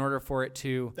be in order for it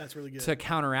to That's really good. to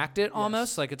counteract it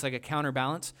almost. Like it's like a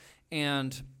counterbalance.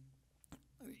 And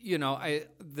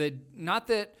not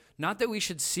that we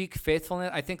should seek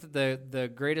faithfulness. I think that the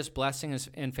greatest blessing is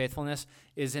in faithfulness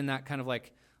is in that kind of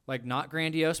like not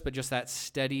grandiose, but just that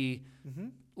steady,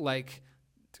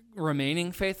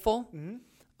 remaining faithful.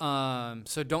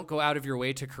 So don't go out of your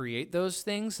way to create those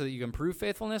things so that you can prove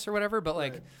faithfulness or whatever.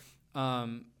 But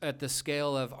at the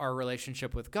scale of our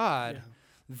relationship with God,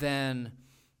 then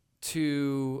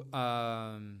to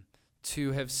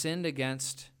have sinned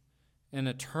against an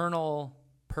eternal,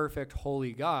 perfect,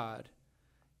 holy God,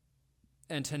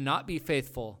 and to not be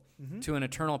faithful to an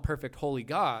eternal, perfect, holy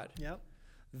God,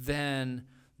 then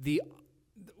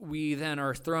we then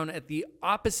are thrown at the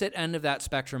opposite end of that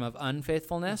spectrum of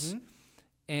unfaithfulness,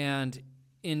 and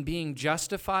in being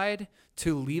justified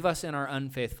to leave us in our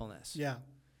unfaithfulness. Yeah.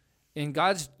 And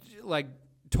God's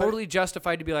totally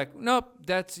justified to be like, nope,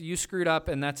 you screwed up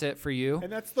and that's it for you.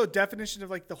 And that's the definition of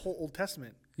like the whole Old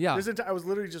Testament. Yeah. I was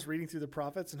literally just reading through the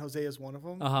prophets, and Hosea is one of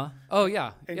them. Oh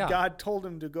yeah. And yeah. God told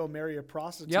him to go marry a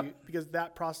prostitute because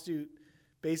that prostitute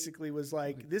basically was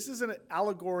like, this is an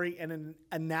allegory and an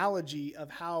analogy of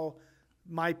how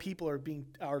my people have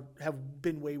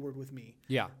been wayward with me.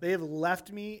 Yeah. They have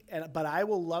left me, but I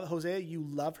will love Hosea. You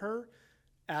love her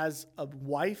as a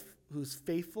wife who's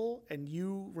faithful, and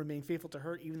you remain faithful to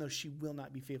her, even though she will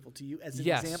not be faithful to you, as an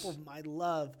example of my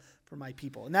love for my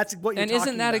people. And that's what you're talking about. And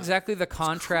isn't that exactly the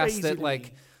contrast that crazy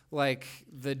to like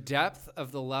the depth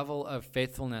of the level of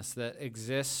faithfulness that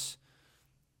exists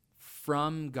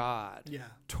from God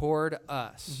toward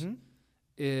us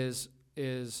is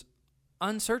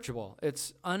unsearchable.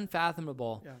 It's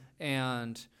unfathomable. Yeah.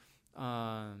 And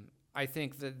I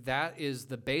think that is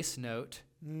the bass note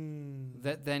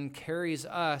that then carries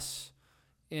us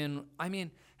in. I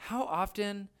mean, how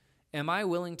often am I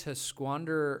willing to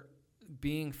squander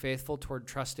being faithful toward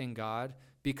trusting God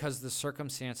because the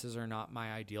circumstances are not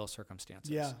my ideal circumstances?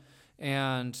 Yeah.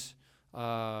 And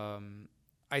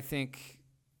I think,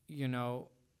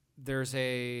 there's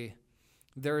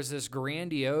this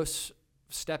grandiose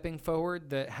stepping forward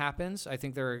that happens. I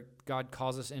think God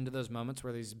calls us into those moments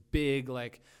where these big,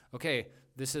 okay,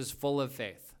 this is full of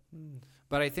faith.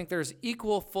 But I think there's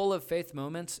equal full of faith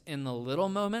moments in the little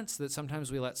moments that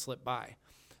sometimes we let slip by.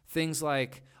 Things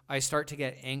like I start to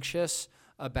get anxious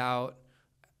about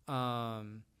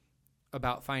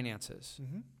finances.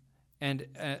 And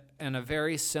a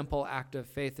very simple act of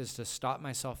faith is to stop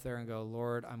myself there and go,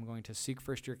 Lord, I'm going to seek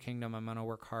first your kingdom. I'm going to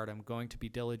work hard. I'm going to be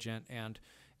diligent and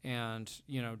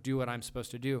do what I'm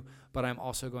supposed to do. But I'm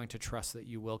also going to trust that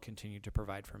you will continue to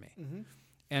provide for me.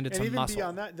 And it's a even muscle.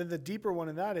 Beyond that, then the deeper one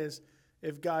in that is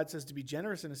if God says to be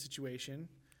generous in a situation,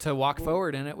 to walk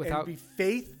forward in it without and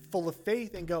be full of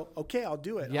faith and go, okay, I'll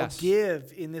do it. Yes. I'll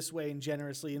give in this way and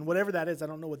generously and whatever that is. I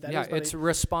don't know what that is. Yeah, it's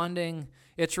responding.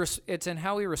 It's in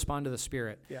how we respond to the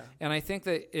Spirit. Yeah. And I think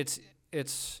that it's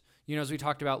as we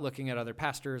talked about looking at other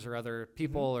pastors or other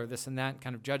people or this and that,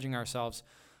 kind of judging ourselves.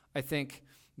 I think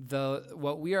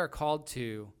what we are called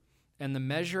to, and the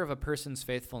measure of a person's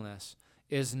faithfulness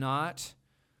is not,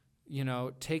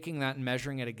 taking that and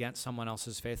measuring it against someone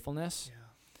else's faithfulness. Yeah.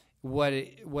 What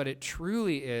it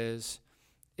truly is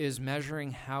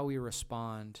measuring how we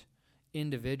respond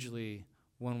individually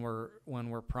when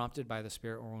we're prompted by the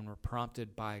Spirit or when we're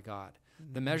prompted by God.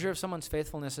 The measure of someone's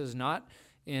faithfulness is not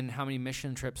in how many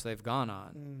mission trips they've gone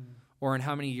on or in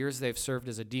how many years they've served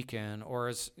as a deacon or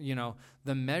as,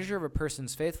 the measure of a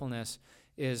person's faithfulness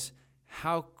is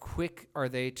how quick are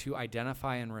they to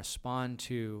identify and respond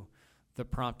to the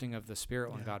prompting of the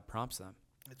Spirit when God prompts them?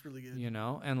 It's really good. You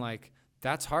know, and like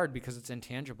that's hard because it's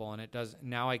intangible, and it does.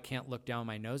 Now I can't look down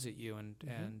my nose at you and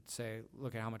say,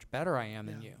 look at how much better I am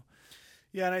than you.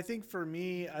 Yeah, and I think for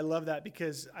me, I love that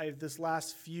because this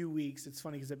last few weeks, it's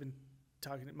funny because I've been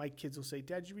talking to my kids will say,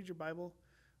 Dad, did you read your Bible?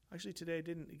 Actually, today I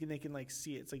didn't. And they can like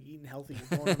see it. It's like eating healthy.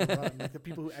 You're going on the run. Like the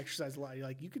people who exercise a lot, you're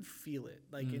like, you can feel it.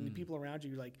 Like and the people around you,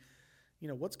 you're like, you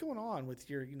know, what's going on with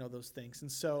your, you know, those things.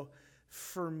 And so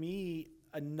for me,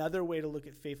 another way to look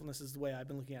at faithfulness is the way I've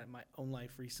been looking at it in my own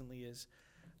life recently is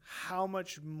how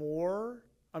much more,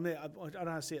 I mean, I don't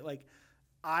know how to say it, like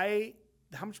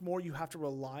how much more you have to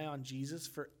rely on Jesus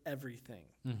for everything.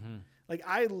 Like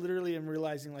I literally am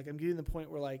realizing like I'm getting to the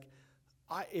point where like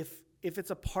if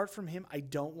it's apart from him, I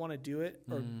don't want to do it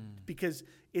or because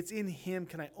it's in him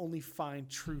can I only find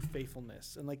true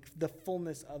faithfulness and like the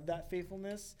fullness of that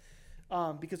faithfulness.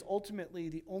 Because ultimately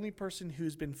the only person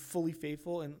who's been fully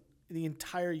faithful in the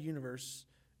entire universe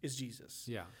is Jesus.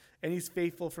 Yeah. And he's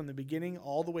faithful from the beginning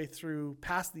all the way through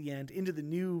past the end into the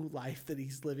new life that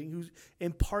he's living, who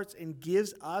imparts and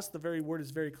gives us, the very word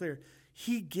is very clear,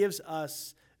 he gives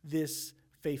us this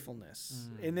faithfulness.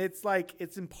 And it's like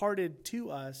it's imparted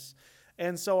to us.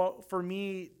 And so for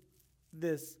me,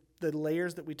 the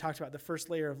layers that we talked about, the first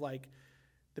layer of like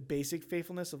the basic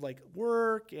faithfulness of like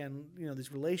work and, you know,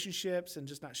 these relationships and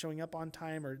just not showing up on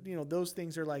time or, you know, those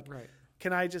things are like,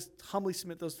 can I just humbly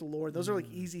submit those to the Lord? Those are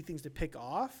like easy things to pick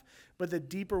off. But the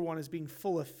deeper one is being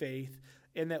full of faith.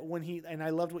 And that and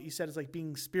I loved what you said, is like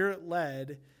being spirit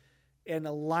led and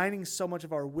aligning so much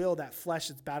of our will, that flesh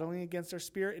that's battling against our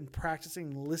spirit, and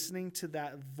practicing listening to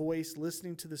that voice,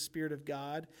 listening to the Spirit of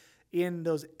God in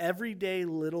those everyday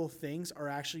little things are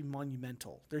actually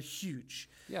monumental. They're huge.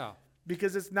 Yeah.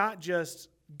 Because it's not just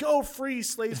go free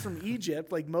slaves from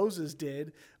Egypt like Moses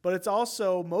did, but it's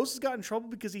also Moses got in trouble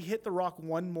because he hit the rock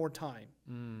one more time.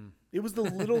 It was the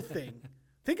little thing.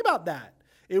 Think about that.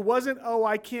 It wasn't, oh,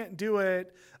 I can't do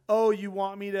it. Oh, you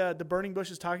want me to, the burning bush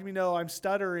is talking to me? No, I'm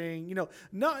stuttering. You know,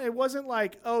 no, it wasn't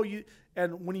like, oh,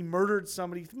 and when he murdered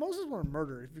somebody, Moses wasn't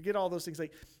murdered. Forget all those things.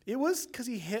 Like, it was because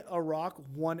he hit a rock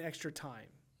one extra time.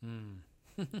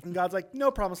 And God's like, no,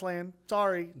 promised land.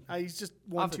 Sorry. He's just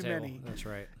one too many. That's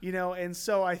right. You know, and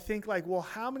so I think like, well,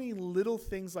 how many little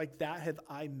things like that have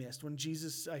I missed when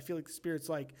Jesus, I feel like the Spirit's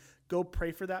like, go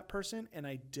pray for that person. And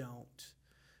I don't,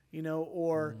 you know,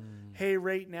 or, hey,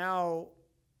 right now,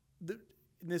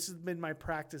 this has been my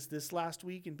practice this last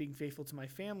week and being faithful to my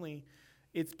family.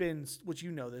 It's been, which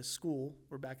you know this, school.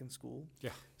 We're back in school.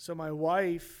 Yeah. So my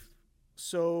wife,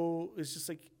 it's just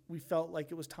like, we felt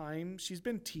like it was time. She's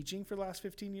been teaching for the last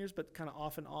 15 years, but kind of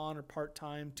off and on or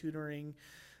part-time tutoring.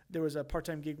 There was a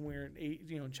part-time gig where,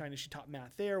 in China, she taught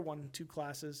math there, 1-2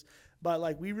 classes. But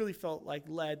like, we really felt like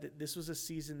led that this was a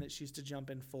season that she's to jump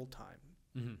in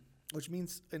full-time. Which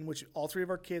means in which all three of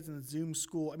our kids in the Zoom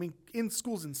school, I mean, in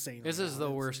school's insane. This is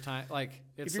the worst time. Like,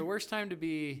 it's the worst time to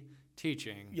be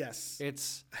teaching. Yes.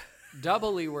 It's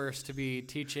doubly worse to be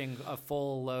teaching a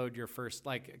full load your first,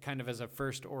 like kind of as a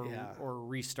first or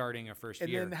restarting a first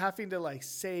year. And then having to like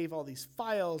save all these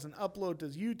files and upload to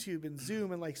YouTube and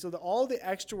Zoom. And like, so all the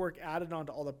extra work added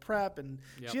onto all the prep. And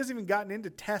she hasn't even gotten into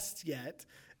tests yet.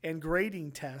 And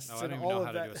grading tests. I don't even know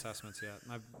how to do assessments yet.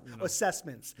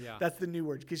 Assessments. Yeah. That's the new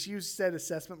word. Because you said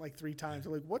assessment like 3 times.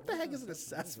 I'm like, what the heck is an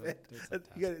assessment?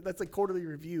 That's like quarterly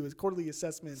review. It's quarterly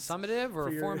assessment. Summative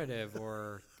or formative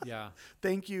or, yeah.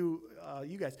 Thank you,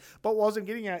 you guys. But what I'm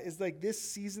getting at is like this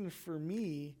season for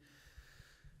me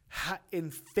in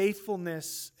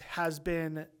faithfulness has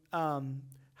been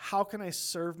how can I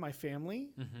serve my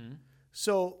family?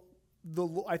 So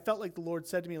I felt like the Lord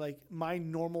said to me, like, my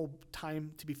normal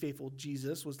time to be faithful,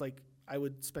 Jesus, was like I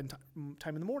would spend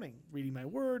time in the morning reading my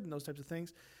word and those types of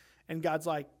things. And God's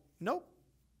like, nope,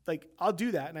 like I'll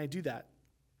do that. And I do that.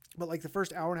 But like the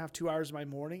first hour and a half, 2 hours of my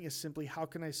morning is simply how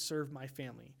can I serve my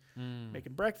family?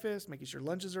 Making breakfast, making sure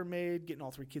lunches are made, getting all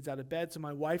 3 kids out of bed so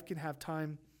my wife can have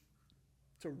time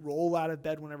to roll out of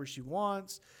bed whenever she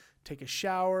wants, take a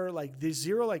shower, like there's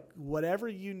zero, like whatever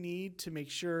you need to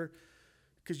make sure.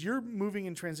 Because you're moving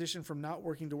in transition from not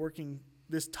working to working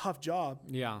this tough job.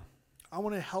 Yeah. I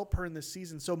want to help her in this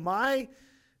season. So my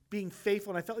being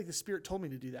faithful, and I felt like the Spirit told me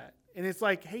to do that. And it's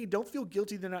like, hey, don't feel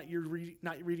guilty that you're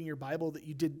not reading your Bible that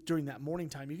you did during that morning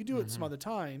time. You can do it some other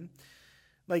time.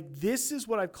 Like, this is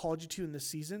what I've called you to in this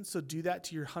season. So do that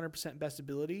to your 100% best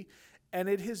ability. And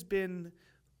it has been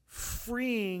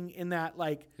freeing in that,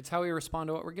 like, It's how we respond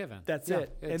to what we're given. that's Yeah,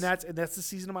 it. And it's- that's the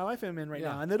season of my life I'm in right Yeah.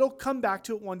 now. And it'll come back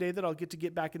to it one day that I'll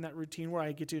get back in that routine where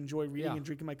I get to enjoy reading Yeah. and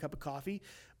drinking my cup of coffee.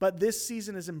 But this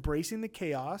season is embracing the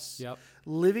chaos, Yep.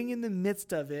 living in the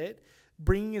midst of it,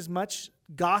 bringing as much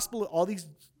gospel, all these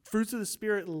fruits of the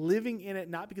Spirit, living in it,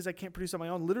 not because I can't produce on my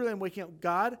own. Literally, I'm waking up,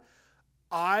 God,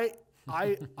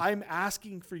 I'm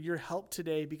asking for your help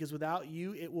today, because without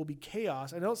you, it will be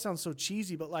chaos. I know it sounds so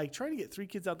cheesy, but like trying to get 3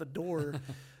 kids out the door,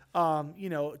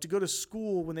 to go to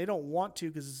school when they don't want to,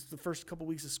 because it's the first couple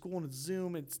weeks of school and it's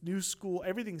Zoom, it's new school.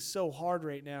 Everything's so hard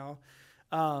right now.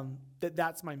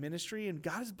 That's my ministry, and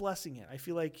God is blessing it. I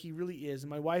feel like he really is. And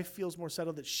my wife feels more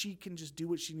settled that she can just do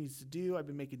what she needs to do. I've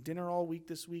been making dinner all week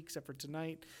this week, except for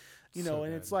tonight, So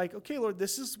and good. it's like, okay, Lord,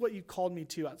 this is what you called me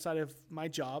to outside of my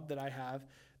job that I have.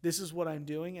 This is what I'm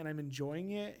doing, and I'm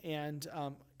enjoying it. And,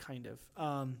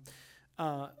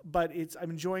 but I'm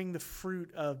enjoying the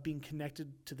fruit of being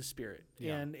connected to the Spirit.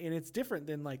 Yeah. And it's different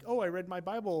than like, oh, I read my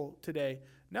Bible today.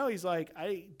 No, he's like,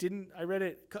 I read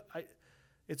it.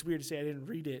 It's weird to say I didn't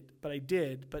read it, but I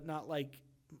did, but not like,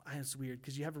 it's weird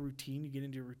because you have a routine, you get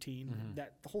into a routine, Mm-hmm.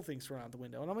 that the whole thing's thrown out the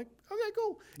window. And I'm like, okay,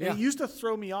 cool. And Yeah. it used to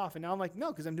throw me off. And now I'm like, no,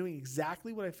 because I'm doing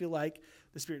exactly what I feel like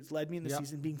the Spirit's led me in the Yep.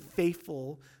 season, being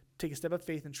faithful, take a step of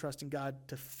faith and trusting God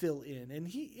to fill in. And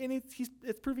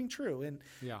it's proving true. And,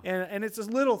 Yeah. and it's a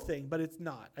little thing, but it's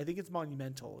not. I think it's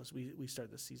monumental as we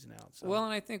start this season out. So. Well,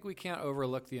 and I think we can't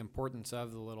overlook the importance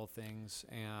of the little things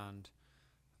and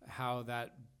how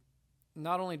that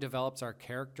not only develops our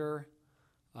character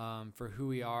for who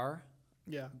we are,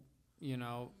 yeah.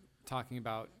 Talking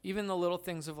about even the little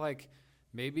things of like,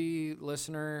 maybe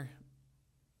listener,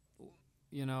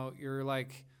 you're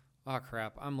like, oh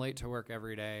crap, I'm late to work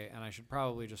every day and I should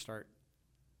probably just start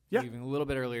Yeah. leaving a little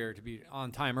bit earlier to be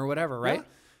on time or whatever, right?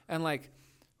 Yeah. And like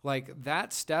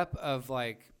that step of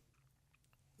like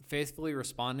faithfully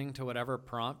responding to whatever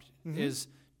prompt is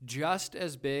just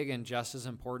as big and just as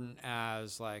important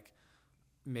as like,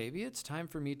 maybe it's time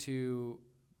for me to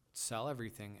sell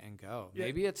everything and go. Yeah.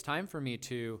 Maybe it's time for me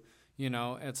to,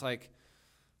 it's like,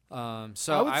 so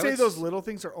I would say those little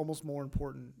things are almost more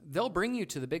important. they'll bring you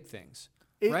to the big things,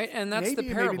 It- right? And that's maybe,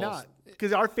 the parables. Maybe not.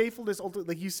 Because our faithfulness,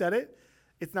 ultimately, like you said it,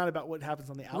 it's not about what happens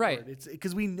on the outward. Right. It's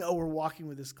because we know we're walking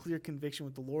with this clear conviction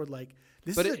with the Lord. Like,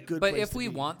 this But is a good but place if to we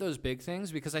be. want those big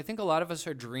things, because I think a lot of us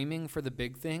are dreaming for the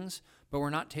big things, but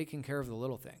we're not taking care of the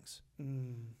little things.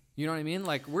 You know what I mean?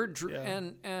 Like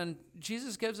Yeah. and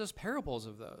Jesus gives us parables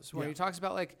of those where Yeah. he talks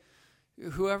about like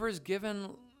whoever's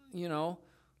given,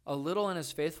 a little and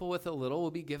is faithful with a little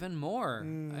will be given more.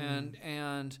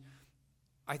 And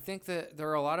I think that there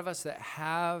are a lot of us that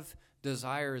have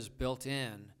desires built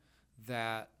in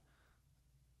that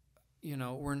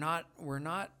we're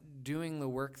not doing the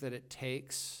work that it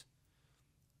takes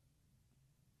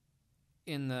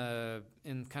in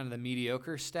kind of the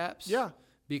mediocre steps. Yeah.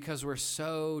 Because we're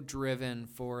so driven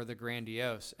for the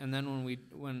grandiose. And then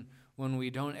when we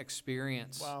don't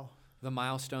experience Wow. the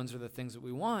milestones or the things that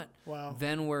we want, Wow.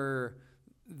 then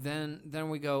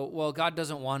we go, well, God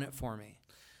doesn't want it for me.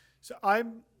 So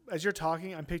as you're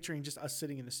talking, I'm picturing just us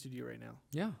sitting in the studio right now.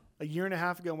 Yeah. A year and a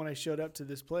half ago when I showed up to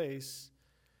this place,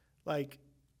 like,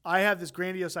 I have this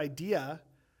grandiose idea,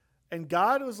 and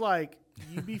God was like,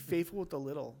 you be faithful with the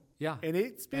little. Yeah. And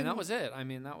it's been... And that was it. I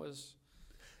mean, that was...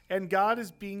 And God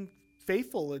is being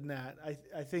faithful in that.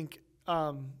 I think,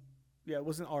 it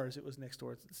wasn't ours. It was next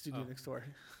door. It's the studio next door.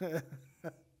 This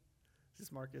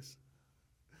is Marcus.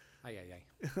 Aye.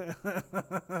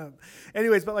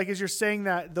 Anyways, but like as you're saying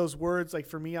that, those words, like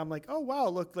for me, I'm like, oh, wow,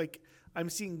 look, like I'm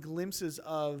seeing glimpses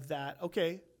of that.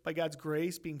 Okay, by God's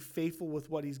grace, being faithful with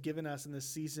what he's given us in this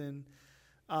season.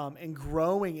 And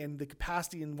growing and the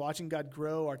capacity and watching God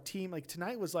grow our team. Like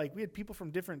tonight was like, we had people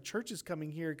from different churches coming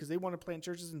here because they want to plant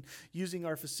churches and using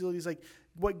our facilities. Like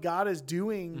what God is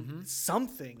doing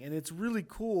something, and it's really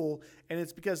cool. And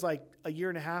it's because like a year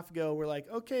and a half ago, we're like,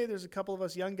 okay, there's a couple of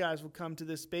us young guys will come to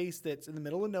this space that's in the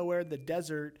middle of nowhere, the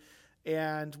desert,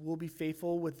 and we'll be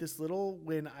faithful with this little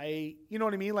you know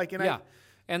what I mean? Like, and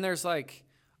And there's like,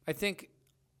 I think,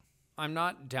 I'm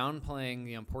not downplaying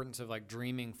the importance of like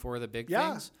dreaming for the big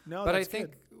things. No, but I that's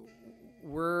think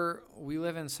we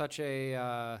live in such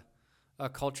a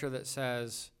culture that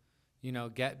says,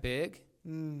 get big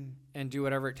and do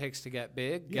whatever it takes to get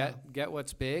big. Yeah. Get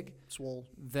what's big. swole.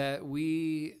 That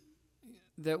we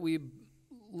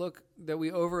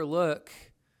overlook,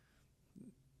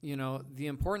 the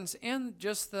importance and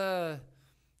just the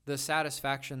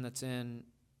satisfaction that's in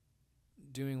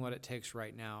doing what it takes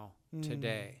right now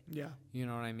today. Yeah. You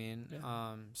know what I mean?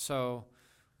 Yeah. So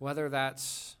whether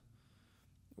that's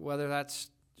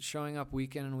showing up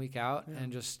week in and week out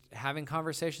and just having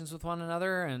conversations with one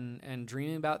another and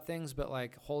dreaming about things, but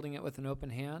like holding it with an open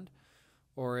hand.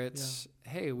 Or it's,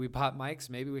 hey, we bought mics,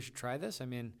 maybe we should try this. I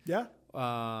mean,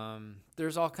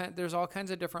 there's all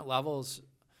kinds of different levels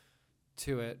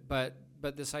to it, but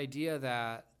this idea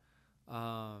that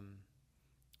I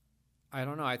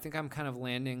don't know, I think I'm kind of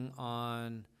landing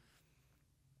on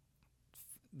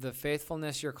the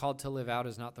faithfulness you're called to live out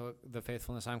is not the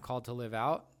faithfulness I'm called to live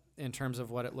out in terms of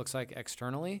what it looks like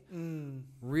externally.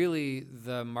 Really,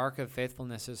 the mark of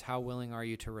faithfulness is how willing are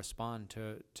you to respond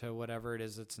to whatever it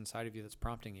is that's inside of you that's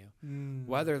prompting you.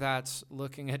 Whether that's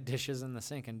looking at dishes in the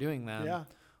sink and doing them,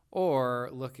 or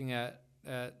looking at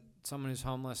someone who's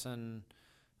homeless and,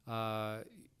 offering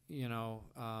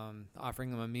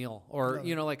them a meal, or,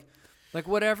 like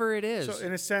whatever it is. So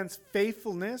in a sense,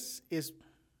 faithfulness is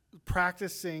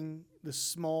practicing the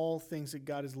small things that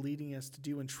God is leading us to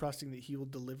do and trusting that he will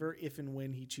deliver if and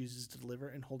when he chooses to deliver,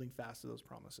 and holding fast to those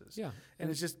promises. Yeah. And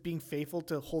it's just being faithful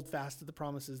to hold fast to the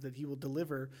promises that he will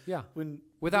deliver. Yeah.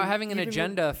 Without having an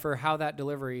agenda for how that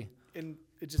delivery and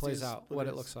it just plays out, what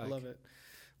it looks like. I love it.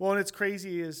 Well, and it's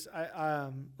crazy is I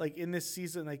like in this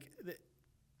season,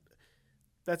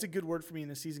 that's a good word for me in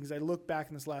this season, because I look back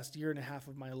in this last year and a half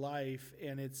of my life,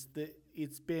 and it's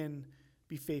been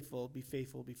be faithful,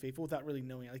 without really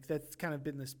knowing it. Like that's kind of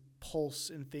been this pulse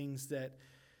and things that,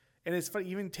 and it's funny,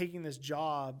 even taking this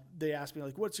job, they asked me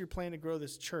like, what's your plan to grow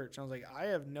this church? And I was like, I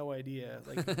have no idea.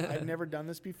 Like I've never done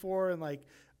this before. And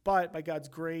but by God's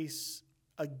grace,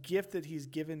 a gift that he's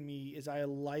given me is a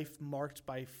life marked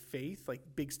by faith, like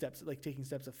big steps, like taking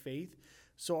steps of faith.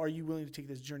 So are you willing to take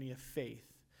this journey of faith?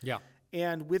 Yeah.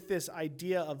 And with this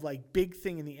idea of like big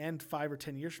thing in the end, 5 or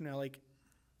 10 years from now, like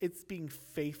it's being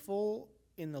faithful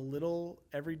in the little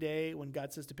every day when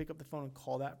God says to pick up the phone and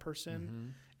call that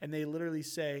person, and they literally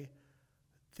say,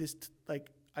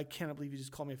 I cannot believe you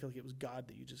just called me. I feel like it was God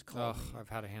that you just called me. I've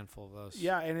had a handful of those.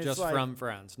 Yeah, and it's just from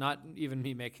friends, not even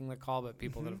me making the call, but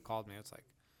people that have called me. It's like,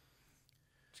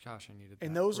 gosh, I needed that.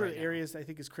 And those are the areas I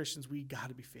think as Christians we got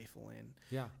to be faithful in.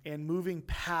 Yeah. And moving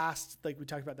past, like we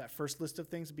talked about that first list of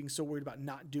things, being so worried about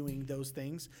not doing those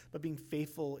things, but being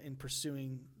faithful in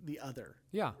pursuing the other.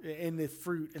 Yeah. And the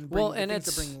fruit and the things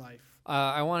that bring life.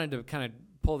 I wanted to kind of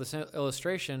pull this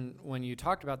illustration when you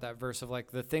talked about that verse of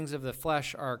like the things of the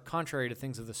flesh are contrary to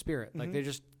things of the spirit. Like they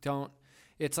just don't.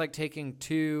 It's like taking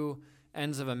two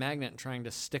ends of a magnet and trying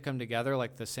to stick them together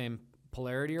like the same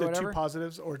polarity or whatever. Two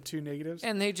positives or two negatives.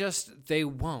 And they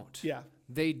won't. Yeah.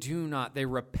 They do not. They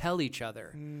repel each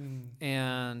other.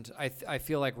 And I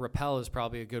feel like repel is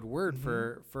probably a good word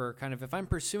for kind of, if I'm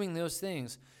pursuing those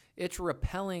things, it's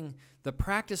repelling, the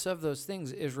practice of those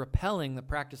things is repelling the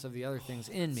practice of the other things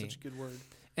in me. Such a good word.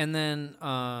 And then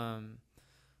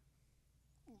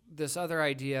this other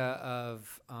idea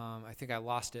of, I think I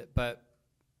lost it, but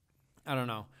I don't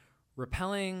know,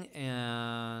 repelling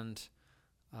and...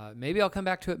 maybe I'll come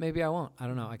back to it. Maybe I won't. I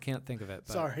don't know. I can't think of it.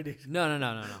 But sorry, dude. No.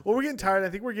 Well, we're getting tired. I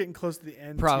think we're getting close to the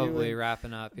end. Probably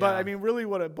wrapping up. But I mean, really,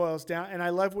 what it boils down, and I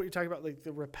love what you're talking about, like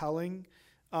the repelling,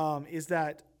 is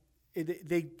that yeah.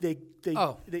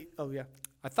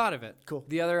 I thought of it. Cool.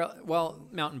 The other,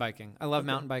 mountain biking. I love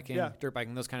mountain biking, dirt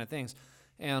biking, those kind of things.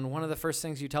 And one of the first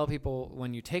things you tell people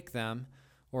when you take them,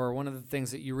 or one of the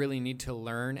things that you really need to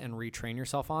learn and retrain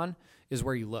yourself on, is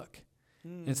where you look.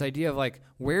 And it's the idea of like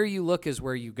where you look is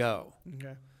where you go.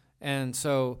 Okay. And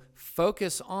so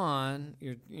focus on,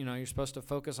 you're supposed to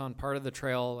focus on part of the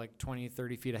trail like 20,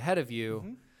 30 feet ahead of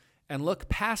you and look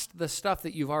past the stuff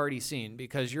that you've already seen,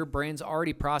 because your brain's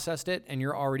already processed it and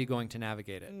you're already going to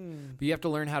navigate it. But you have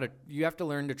to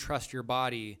learn to trust your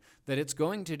body that it's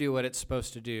going to do what it's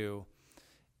supposed to do,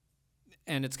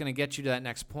 and it's going to get you to that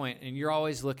next point. And you're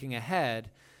always looking ahead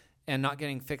and not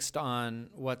getting fixed on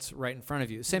what's right in front of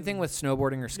you. Same thing with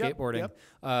snowboarding or skateboarding.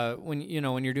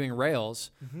 When you're doing rails,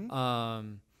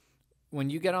 when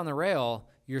you get on the rail,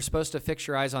 you're supposed to fix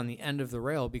your eyes on the end of the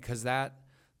rail, because that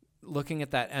looking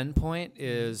at that end point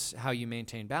is how you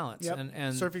maintain balance. Yep.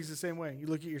 And surfing's the same way. You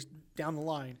look at down the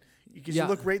line. Because you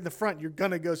look right in the front, you're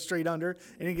going to go straight under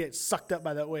and you get sucked up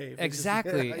by that wave.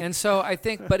 Exactly. And so I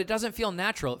think, but it doesn't feel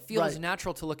natural. It feels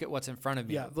natural to look at what's in front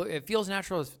of you. Yeah. It feels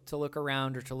natural to look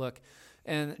around or to look.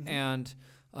 And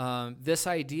this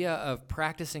idea of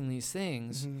practicing these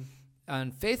things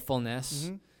and faithfulness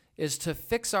is to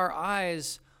fix our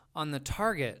eyes on the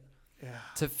target,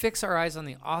 to fix our eyes on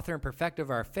the author and perfecter of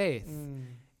our faith.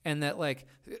 And that, like,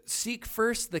 seek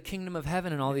first the kingdom of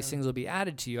heaven and all these things will be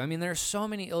added to you. I mean, there are so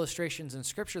many illustrations in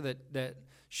Scripture that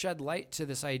shed light to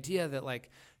this idea that,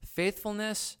 like,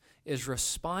 faithfulness is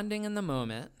responding in the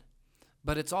moment,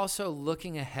 but it's also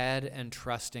looking ahead and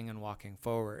trusting and walking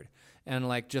forward, and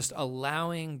like just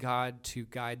allowing God to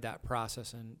guide that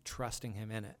process and trusting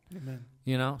him in it. Amen.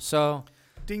 You know, so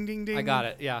Ding, ding, ding. I got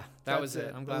it. Yeah, that That's was it.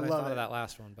 it. I'm glad I Love thought it. of that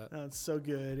last one. But That's so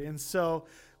good. And so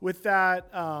with that,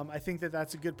 I think that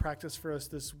that's a good practice for us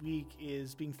this week,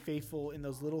 is being faithful in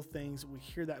those little things. We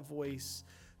hear that voice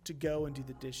to go and do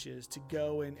the dishes, to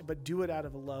go and, but do it out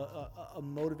of a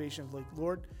motivation of like,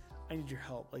 Lord, I need your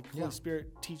help. Like, Yeah. Holy Spirit,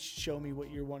 show me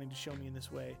what you're wanting to show me in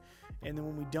this way. And then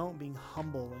when we don't, being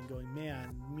humble and going,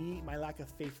 man, my lack of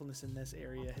faithfulness in this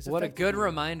area has what a affected good me.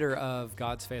 reminder of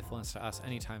God's faithfulness to us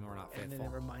anytime we're not And then faithful.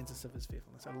 it reminds us of his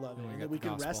faithfulness. I love it. And we And get that we the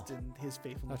can rest gospel. in his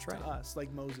faithfulness That's right. to us,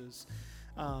 like Moses.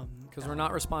 Because we're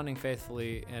not responding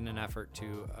faithfully in an effort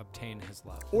to obtain his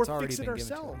love. Or It's already fix it been given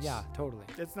to us. ourselves. Yeah, totally.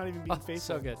 That's not even being Oh, faithful.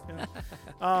 so good. Yeah.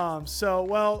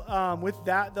 With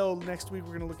that though, next week we're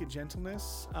going to look at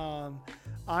gentleness.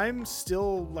 I'm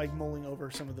still like mulling over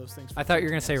some of those things. I thought you were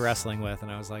going to say wrestling with,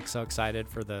 and I was like so excited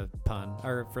for the pun,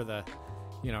 or for the,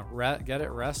 get it,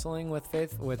 wrestling with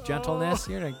faith, with gentleness.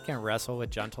 You can't wrestle with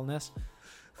gentleness.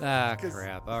 Ah, 'Cause-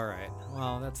 crap. All right.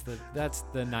 Well, that's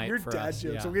the night Your for dad us.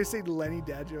 jokes. Yeah. I'm going to say Lenny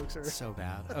dad jokes are. So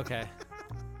bad. Okay.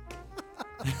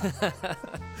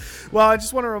 Well, I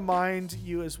just want to remind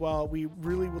you as well, we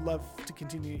really would love to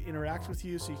continue to interact with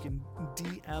you, so you can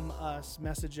DM us,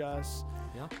 message us.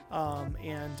 Yeah.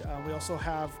 And we also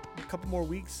have a couple more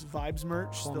weeks, Vibes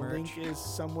merch. Cool The merch. link is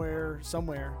somewhere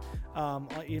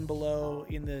in below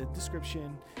in the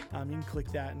description. You can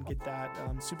click that and get that.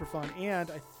 Super fun. And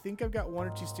I think I've got 1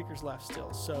 or 2 stickers left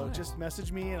still. So Nice. just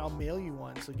message me and I'll mail you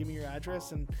one. So give me your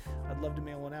address and I'd love to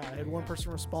mail one out. I had one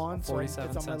person respond, so it's 47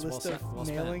 on my cents list well of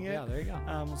spent. mailing it. Yeah, there you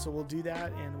go. So we'll do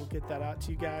that and we'll get that out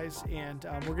to you guys. And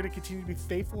we're going to continue to be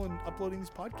faithful in uploading these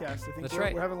podcasts. I think That's we're,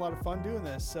 right. we're having a lot of fun doing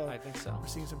this. So I think so. we're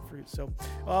seeing some fruit. So,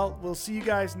 well, we'll see you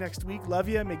guys next week. Love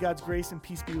you. May God's grace and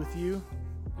peace be with you.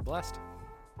 Be blessed.